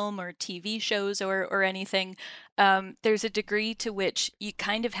like film or TV shows or anything. There's a degree to which you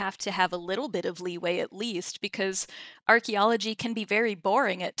kind of have to have a little bit of leeway at least, because archaeology can be very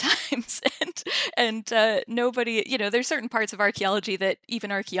boring at times, and nobody, there's certain parts of archaeology that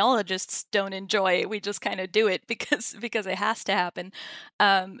even archaeologists don't enjoy. We just kind of do it because it has to happen.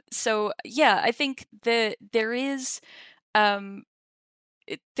 So I think there is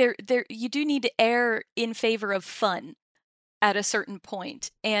there you do need to err in favor of fun at a certain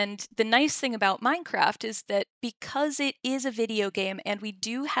point. And the nice thing about Minecraft is that because it is a video game and we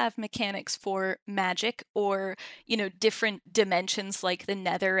do have mechanics for magic or, different dimensions like the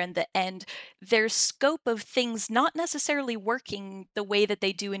Nether and the End, there's scope of things not necessarily working the way that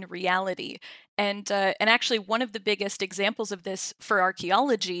they do in reality. And actually one of the biggest examples of this for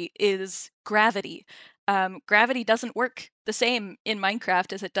archaeology is gravity. Gravity doesn't work the same in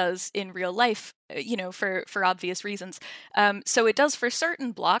Minecraft as it does in real life, for obvious reasons. So it does for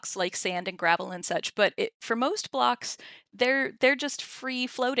certain blocks like sand and gravel and such, but for most blocks, they're just free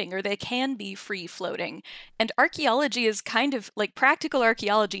floating, or they can be free floating. And archaeology is kind of like, practical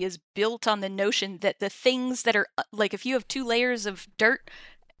archaeology is built on the notion that the things that are like, if you have 2 layers of dirt,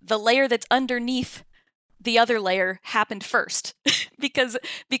 the layer that's underneath the other layer happened first because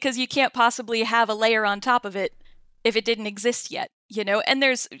you can't possibly have a layer on top of it if it didn't exist yet, and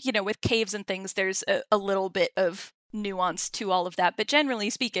there's, with caves and things, there's a little bit of nuance to all of that. But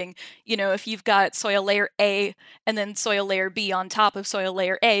generally speaking, if you've got soil layer A and then soil layer B on top of soil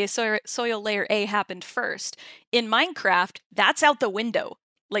layer A, soil layer A happened first. In Minecraft, that's out the window.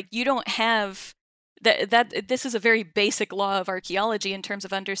 Like, you don't have that this is a very basic law of archaeology in terms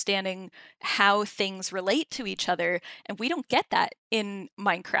of understanding how things relate to each other, and we don't get that in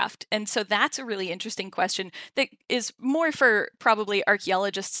Minecraft. And so that's a really interesting question that is more for probably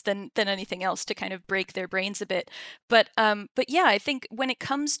archaeologists than anything else to kind of break their brains a bit. But I think when it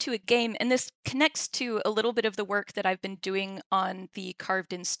comes to a game, and this connects to a little bit of the work that I've been doing on the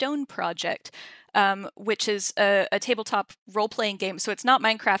Carved in Stone project, which is a tabletop role-playing game. So it's not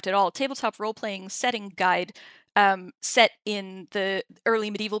Minecraft at all. Tabletop role-playing setting guide set in the early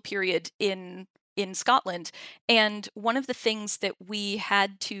medieval period in Scotland. And one of the things that we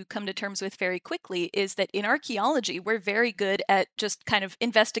had to come to terms with very quickly is that in archaeology, we're very good at just kind of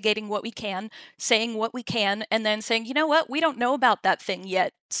investigating what we can, saying what we can, and then saying, you know what, we don't know about that thing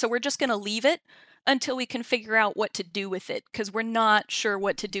yet, so we're just going to leave it until we can figure out what to do with it, because we're not sure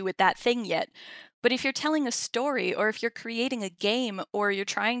what to do with that thing yet. But if you're telling a story, or if you're creating a game, or you're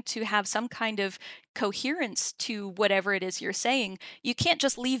trying to have some kind of coherence to whatever it is you're saying, you can't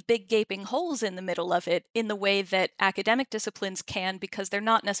just leave big gaping holes in the middle of it in the way that academic disciplines can, because they're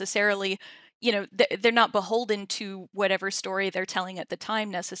not necessarily, they're not beholden to whatever story they're telling at the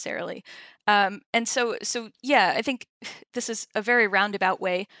time necessarily. And so I think this is a very roundabout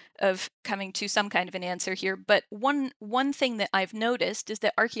way of coming to some kind of an answer here. But one thing that I've noticed is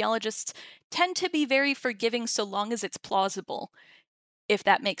that archaeologists tend to be very forgiving so long as it's plausible, if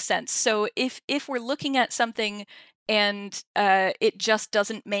that makes sense. So if we're looking at something and it just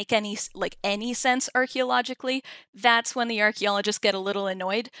doesn't make any sense archaeologically, that's when the archaeologists get a little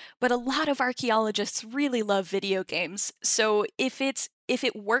annoyed. But a lot of archaeologists really love video games. So if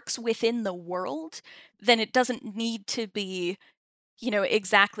it works within the world, then it doesn't need to be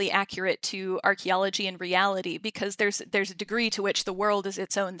exactly accurate to archaeology and reality, because there's a degree to which the world is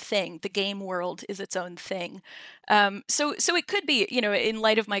its own thing. The game world is its own thing. So it could be, in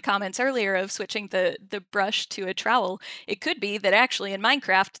light of my comments earlier of switching the brush to a trowel, it could be that actually in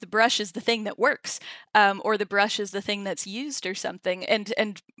Minecraft the brush is the thing that works, or the brush is the thing that's used or something.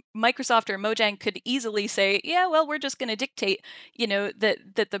 And Microsoft or Mojang could easily say, yeah, well, we're just going to dictate,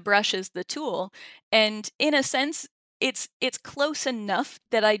 that the brush is the tool. And in a sense, it's close enough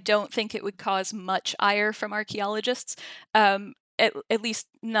that I don't think it would cause much ire from archaeologists, at least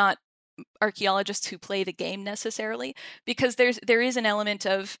not archaeologists who play the game necessarily, because there is an element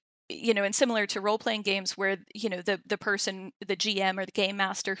of, and similar to role-playing games where, the person, the GM or the game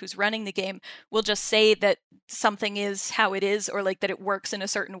master who's running the game will just say that something is how it is, or like that it works in a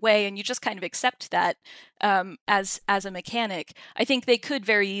certain way, and you just kind of accept that as a mechanic. I think they could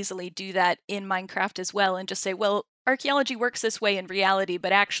very easily do that in Minecraft as well, and just say, well, archaeology works this way in reality,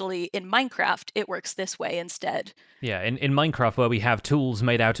 but actually in Minecraft it works this way instead. Yeah, in Minecraft, where we have tools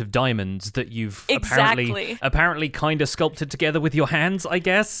made out of diamonds that you've Exactly. apparently kind of sculpted together with your hands, I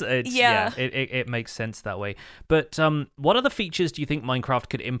guess. Yeah. It makes sense that way. But what other features do you think Minecraft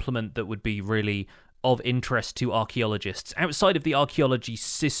could implement that would be really of interest to archaeologists? Outside of the archaeology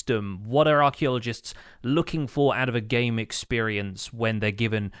system, what are archaeologists looking for out of a game experience when they're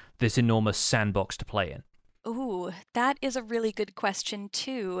given this enormous sandbox to play in? Ooh, that is a really good question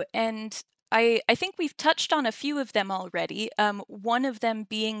too. And I think we've touched on a few of them already. One of them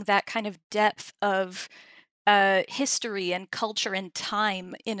being that kind of depth of history and culture and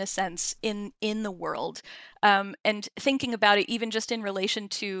time, in a sense, in the world. And thinking about it, even just in relation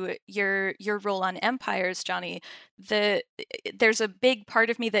to your role on Empires, Jonny, there's a big part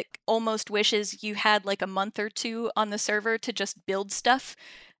of me that almost wishes you had like a month or two on the server to just build stuff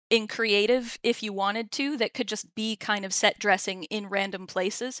in creative if you wanted to, that could just be kind of set dressing in random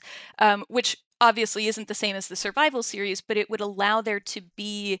places, which obviously isn't the same as the survival series, but it would allow there to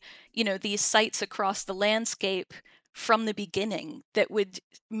be, these sites across the landscape from the beginning that would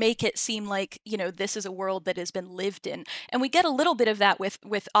make it seem like, this is a world that has been lived in. And we get a little bit of that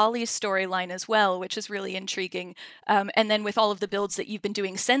with Ollie's storyline as well, which is really intriguing. And then with all of the builds that you've been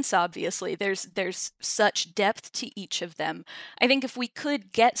doing since, obviously, there's such depth to each of them. I think if we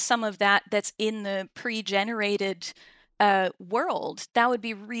could get some of that that's in the pre-generated world, that would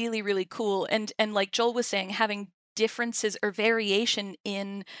be really, really cool. And like Joel was saying, having differences or variation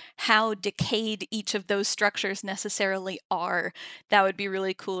in how decayed each of those structures necessarily are, that would be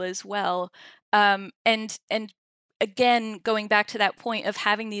really cool as well. And again, going back to that point of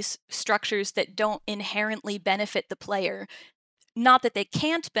having these structures that don't inherently benefit the player. Not that they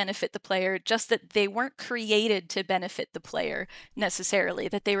can't benefit the player, just that they weren't created to benefit the player necessarily,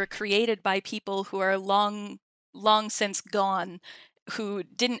 that they were created by people who are long since gone, who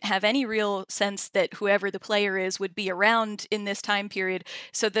didn't have any real sense that whoever the player is would be around in this time period.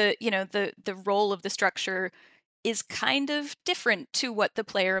 So the role of the structure is kind of different to what the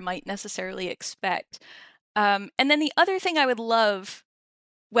player might necessarily expect. And then the other thing I would love,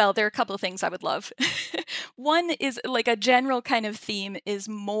 well, there are a couple of things I would love. One is like a general kind of theme is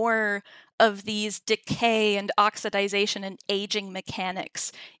more of these decay and oxidization and aging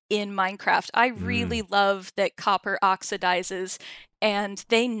mechanics in Minecraft. I really love that copper oxidizes, and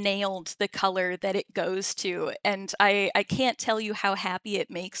they nailed the color that it goes to. And I can't tell you how happy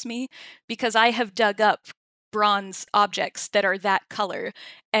it makes me, because I have dug up bronze objects that are that color,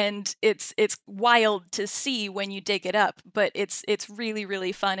 and it's wild to see when you dig it up, but it's really,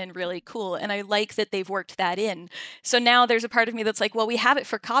 really fun and really cool, and I like that they've worked that in. So now there's a part of me that's like, well, we have it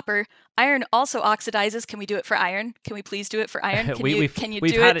for copper. Iron also oxidizes. Can we do it for iron? Can we please do it for iron? Can you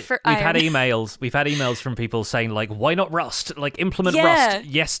do it for iron? We've had emails from people saying, like, why not rust? Like, implement rust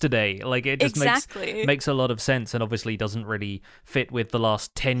yesterday. Like, it just makes a lot of sense, and obviously doesn't really fit with the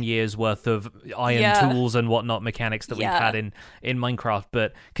last 10 years worth of iron tools and whatnot mechanics that we've had in Minecraft.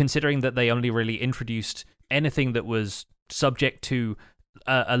 But considering that they only really introduced anything that was subject to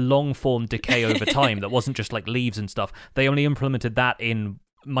a long form decay over time, that wasn't just like leaves and stuff, they only implemented that in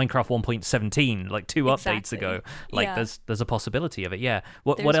Minecraft 1.17, like 2 updates ago. Like, there's a possibility of it. Yeah.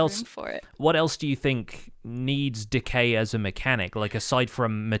 What else? Room for it. What else do you think needs decay as a mechanic? Like, aside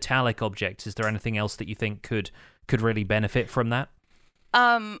from metallic objects, is there anything else that you think could really benefit from that?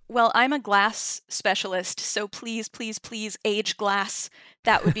 Well, I'm a glass specialist, so please, please, please age glass.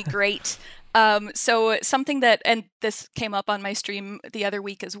 That would be great. So something that, and this came up on my stream the other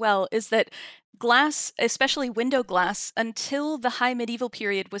week as well, is that glass, especially window glass, until the high medieval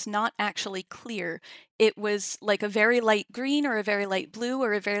period was not actually clear. It was like a very light green or a very light blue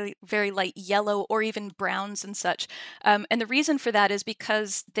or a very, very light yellow or even browns and such. And the reason for that is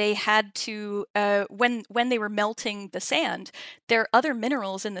because they had to, when they were melting the sand, there are other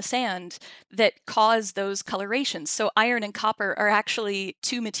minerals in the sand that cause those colorations. So iron and copper are actually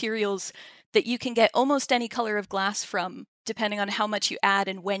two materials that you can get almost any color of glass from, depending on how much you add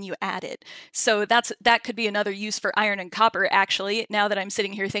and when you add it. So that could be another use for iron and copper, actually, now that I'm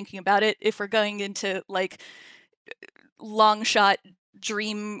sitting here thinking about it, if we're going into like long shot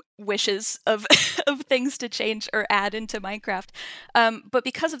dream wishes of of things to change or add into Minecraft. But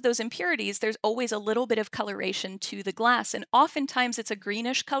because of those impurities, there's always a little bit of coloration to the glass, and oftentimes it's a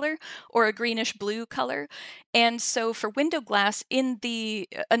greenish color or a greenish blue color. And so for window glass,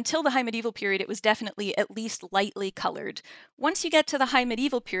 until the high medieval period, it was definitely at least lightly colored. Once you get to the high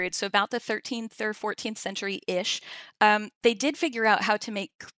medieval period, so about the 13th or 14th century-ish, they did figure out how to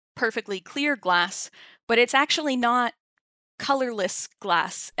make perfectly clear glass, but it's actually not colorless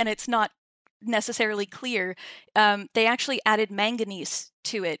glass, and it's not necessarily clear. They actually added manganese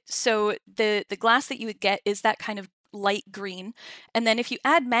to it. So the glass that you would get is that kind of light green. And then if you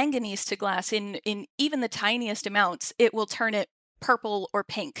add manganese to glass in even the tiniest amounts, it will turn it purple or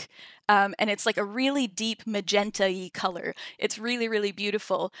pink. And it's like a really deep magenta-y color. It's really, really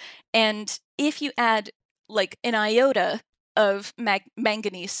beautiful. And if you add like an iota of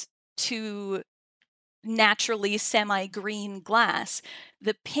manganese to naturally semi-green glass,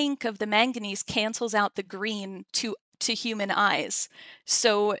 the pink of the manganese cancels out the green to human eyes.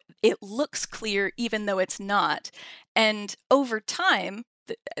 So it looks clear even though it's not. And over time,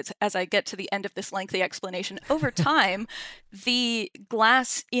 as I get to the end of this lengthy explanation, over time, the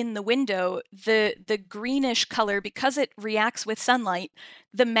glass in the window, the greenish color, because it reacts with sunlight,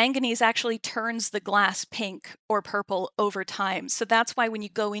 the manganese actually turns the glass pink or purple over time. So that's why when you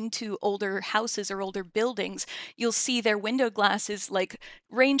go into older houses or older buildings, you'll see their window glass is like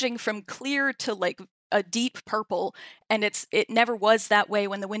ranging from clear to like a deep purple, and it never was that way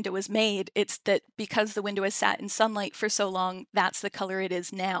when the window was made. It's that because the window has sat in sunlight for so long, that's the color it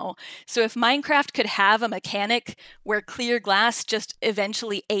is now. So if Minecraft could have a mechanic where clear glass just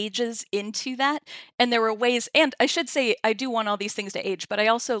eventually ages into that, and there were ways, and I should say I do want all these things to age, but I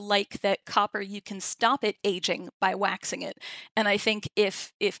also like that copper, you can stop it aging by waxing it. And I think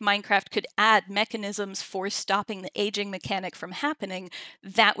if Minecraft could add mechanisms for stopping the aging mechanic from happening,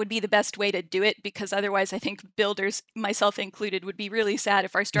 that would be the best way to do it, because otherwise I think builders, myself included, would be really sad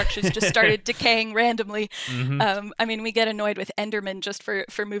if our structures just started decaying randomly. Mm-hmm. I mean, we get annoyed with Enderman just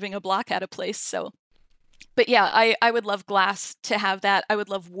for moving a block out of place. So, but yeah, I would love glass to have that. I would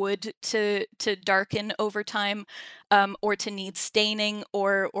love wood to darken over time, or to need staining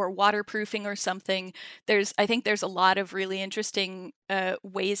or waterproofing or something. I think there's a lot of really interesting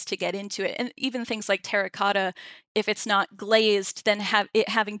ways to get into it, and even things like terracotta. If it's not glazed, then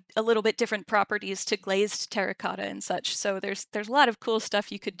having a little bit different properties to glazed terracotta and such. So there's a lot of cool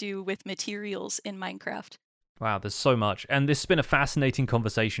stuff you could do with materials in Minecraft. Wow, there's so much. And this has been a fascinating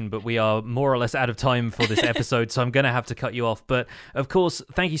conversation, but we are more or less out of time for this episode, so I'm going to have to cut you off. But of course,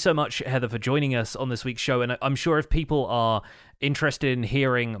 thank you so much, Heather, for joining us on this week's show. And I'm sure if people are interested in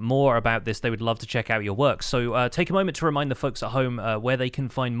hearing more about this, they would love to check out your work. So take a moment to remind the folks at home where they can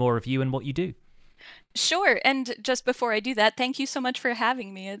find more of you and what you do. Sure. And just before I do that, thank you so much for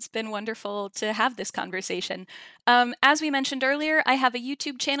having me. It's been wonderful to have this conversation. As we mentioned earlier, I have a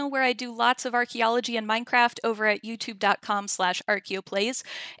YouTube channel where I do lots of archaeology and Minecraft over at youtube.com/ArchaeoPlays.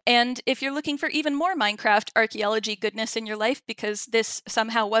 And if you're looking for even more Minecraft archaeology goodness in your life, because this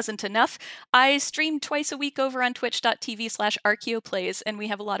somehow wasn't enough, I stream twice a week over on twitch.tv/ArchaeoPlays, and we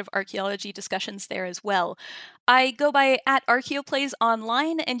have a lot of archaeology discussions there as well. I go by @ArchaeoPlays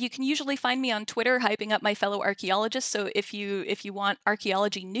online, and you can usually find me on Twitter hyping up my fellow archaeologists. So if you want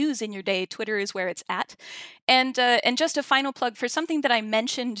archaeology news in your day, Twitter is where it's at. And just a final plug for something that I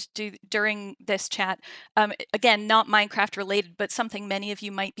mentioned during this chat. Again, not Minecraft related, but something many of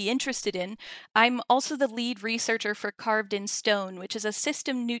you might be interested in. I'm also the lead researcher for Carved in Stone, which is a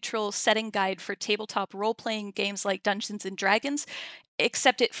system-neutral setting guide for tabletop role-playing games like Dungeons and Dragons,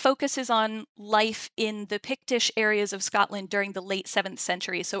 except it focuses on life in the Pictish areas of Scotland during the late 7th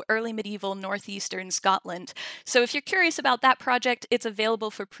century, so early medieval northeastern Scotland. So if you're curious about that project, it's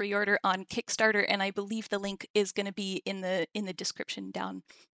available for pre-order on Kickstarter, and I believe the link is going to be in the description down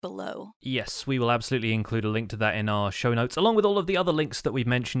below. Yes, we will absolutely include a link to that in our show notes, along with all of the other links that we've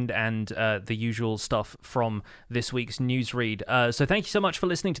mentioned and the usual stuff from this week's newsread. So thank you so much for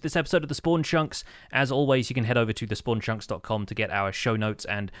listening to this episode of The Spawn Chunks. As always, you can head over to thespawnchunks.com to get our show notes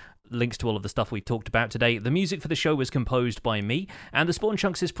and links to all of the stuff we've talked about today. The music for the show was composed by me, and The Spawn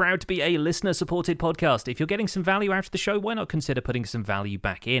Chunks is proud to be a listener-supported podcast. If you're getting some value out of the show, why not consider putting some value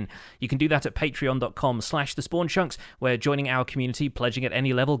back in? You can do that at patreon.com/thespawnchunks, where joining our community, pledging at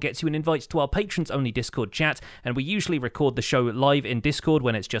any level, gets you an invite to our patrons-only Discord chat, and we usually record the show live in Discord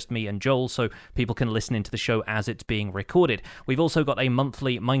when it's just me and Joel, so people can listen into the show as it's being recorded. We've also got a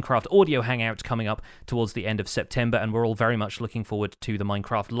monthly Minecraft audio hangout coming up towards the end of September, and we're all very much looking forward to the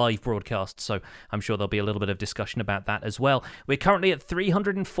Minecraft live broadcast, so I'm sure there'll be a little bit of discussion about that as well. We're currently at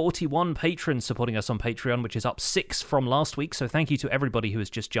 341 patrons supporting us on Patreon, which is up 6 from last week, so thank you to everybody who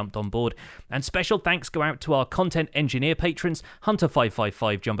has just jumped on board. And special thanks go out to our content engineer patrons,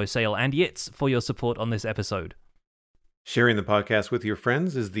 Hunter555, Jumbo Sale, and Yitz for your support on this episode. Sharing the podcast with your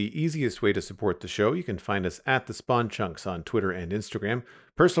friends is the easiest way to support the show. You can find us at The Spawn Chunks on Twitter and Instagram.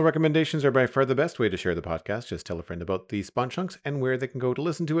 Personal recommendations are by far the best way to share the podcast. Just tell a friend about The Spawn Chunks and where they can go to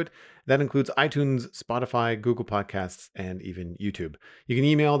listen to it. That includes iTunes, Spotify, Google Podcasts, and even YouTube. You can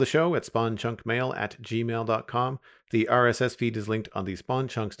email the show at spawnchunkmail@gmail.com. The RSS feed is linked on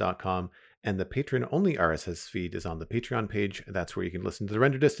thespawnchunks.com, and the patron-only RSS feed is on the Patreon page. That's where you can listen to the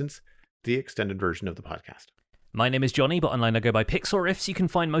render distance, the extended version of the podcast. My name is Jonny, but online I go by Pixel Riffs. You can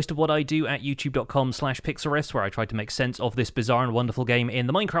find most of what I do at youtube.com/pixelriffs, where I try to make sense of this bizarre and wonderful game in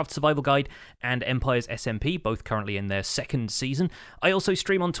the Minecraft Survival Guide and Empires SMP, both currently in their second season. I also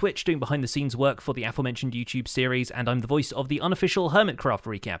stream on Twitch doing behind-the-scenes work for the aforementioned YouTube series, and I'm the voice of the unofficial Hermitcraft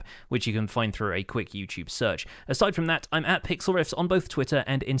recap, which you can find through a quick YouTube search. Aside from that, I'm at Pixel Riffs on both Twitter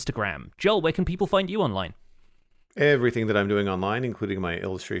and Instagram. Joel, where can people find you online? Everything that I'm doing online, including my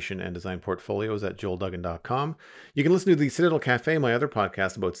illustration and design portfolios at joelduggan.com. You can listen to The Citadel Cafe, my other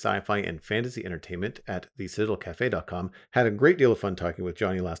podcast about sci-fi and fantasy entertainment, at thecitadelcafe.com. Had a great deal of fun talking with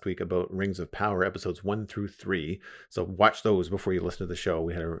Jonny last week about Rings of Power episodes 1 through 3. So watch those before you listen to the show.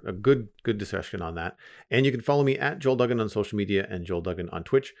 We had a good discussion on that. And you can follow me at Joel Duggan on social media and Joel Duggan on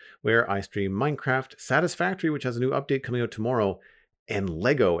Twitch, where I stream Minecraft Satisfactory, which has a new update coming out tomorrow, and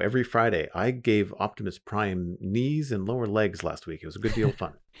Lego every Friday. I gave Optimus Prime knees and lower legs last week. It was a good deal of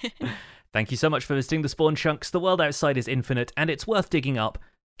fun. Thank you so much for visiting The Spawn Chunks. The world outside is infinite, and it's worth digging up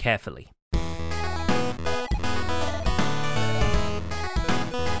carefully.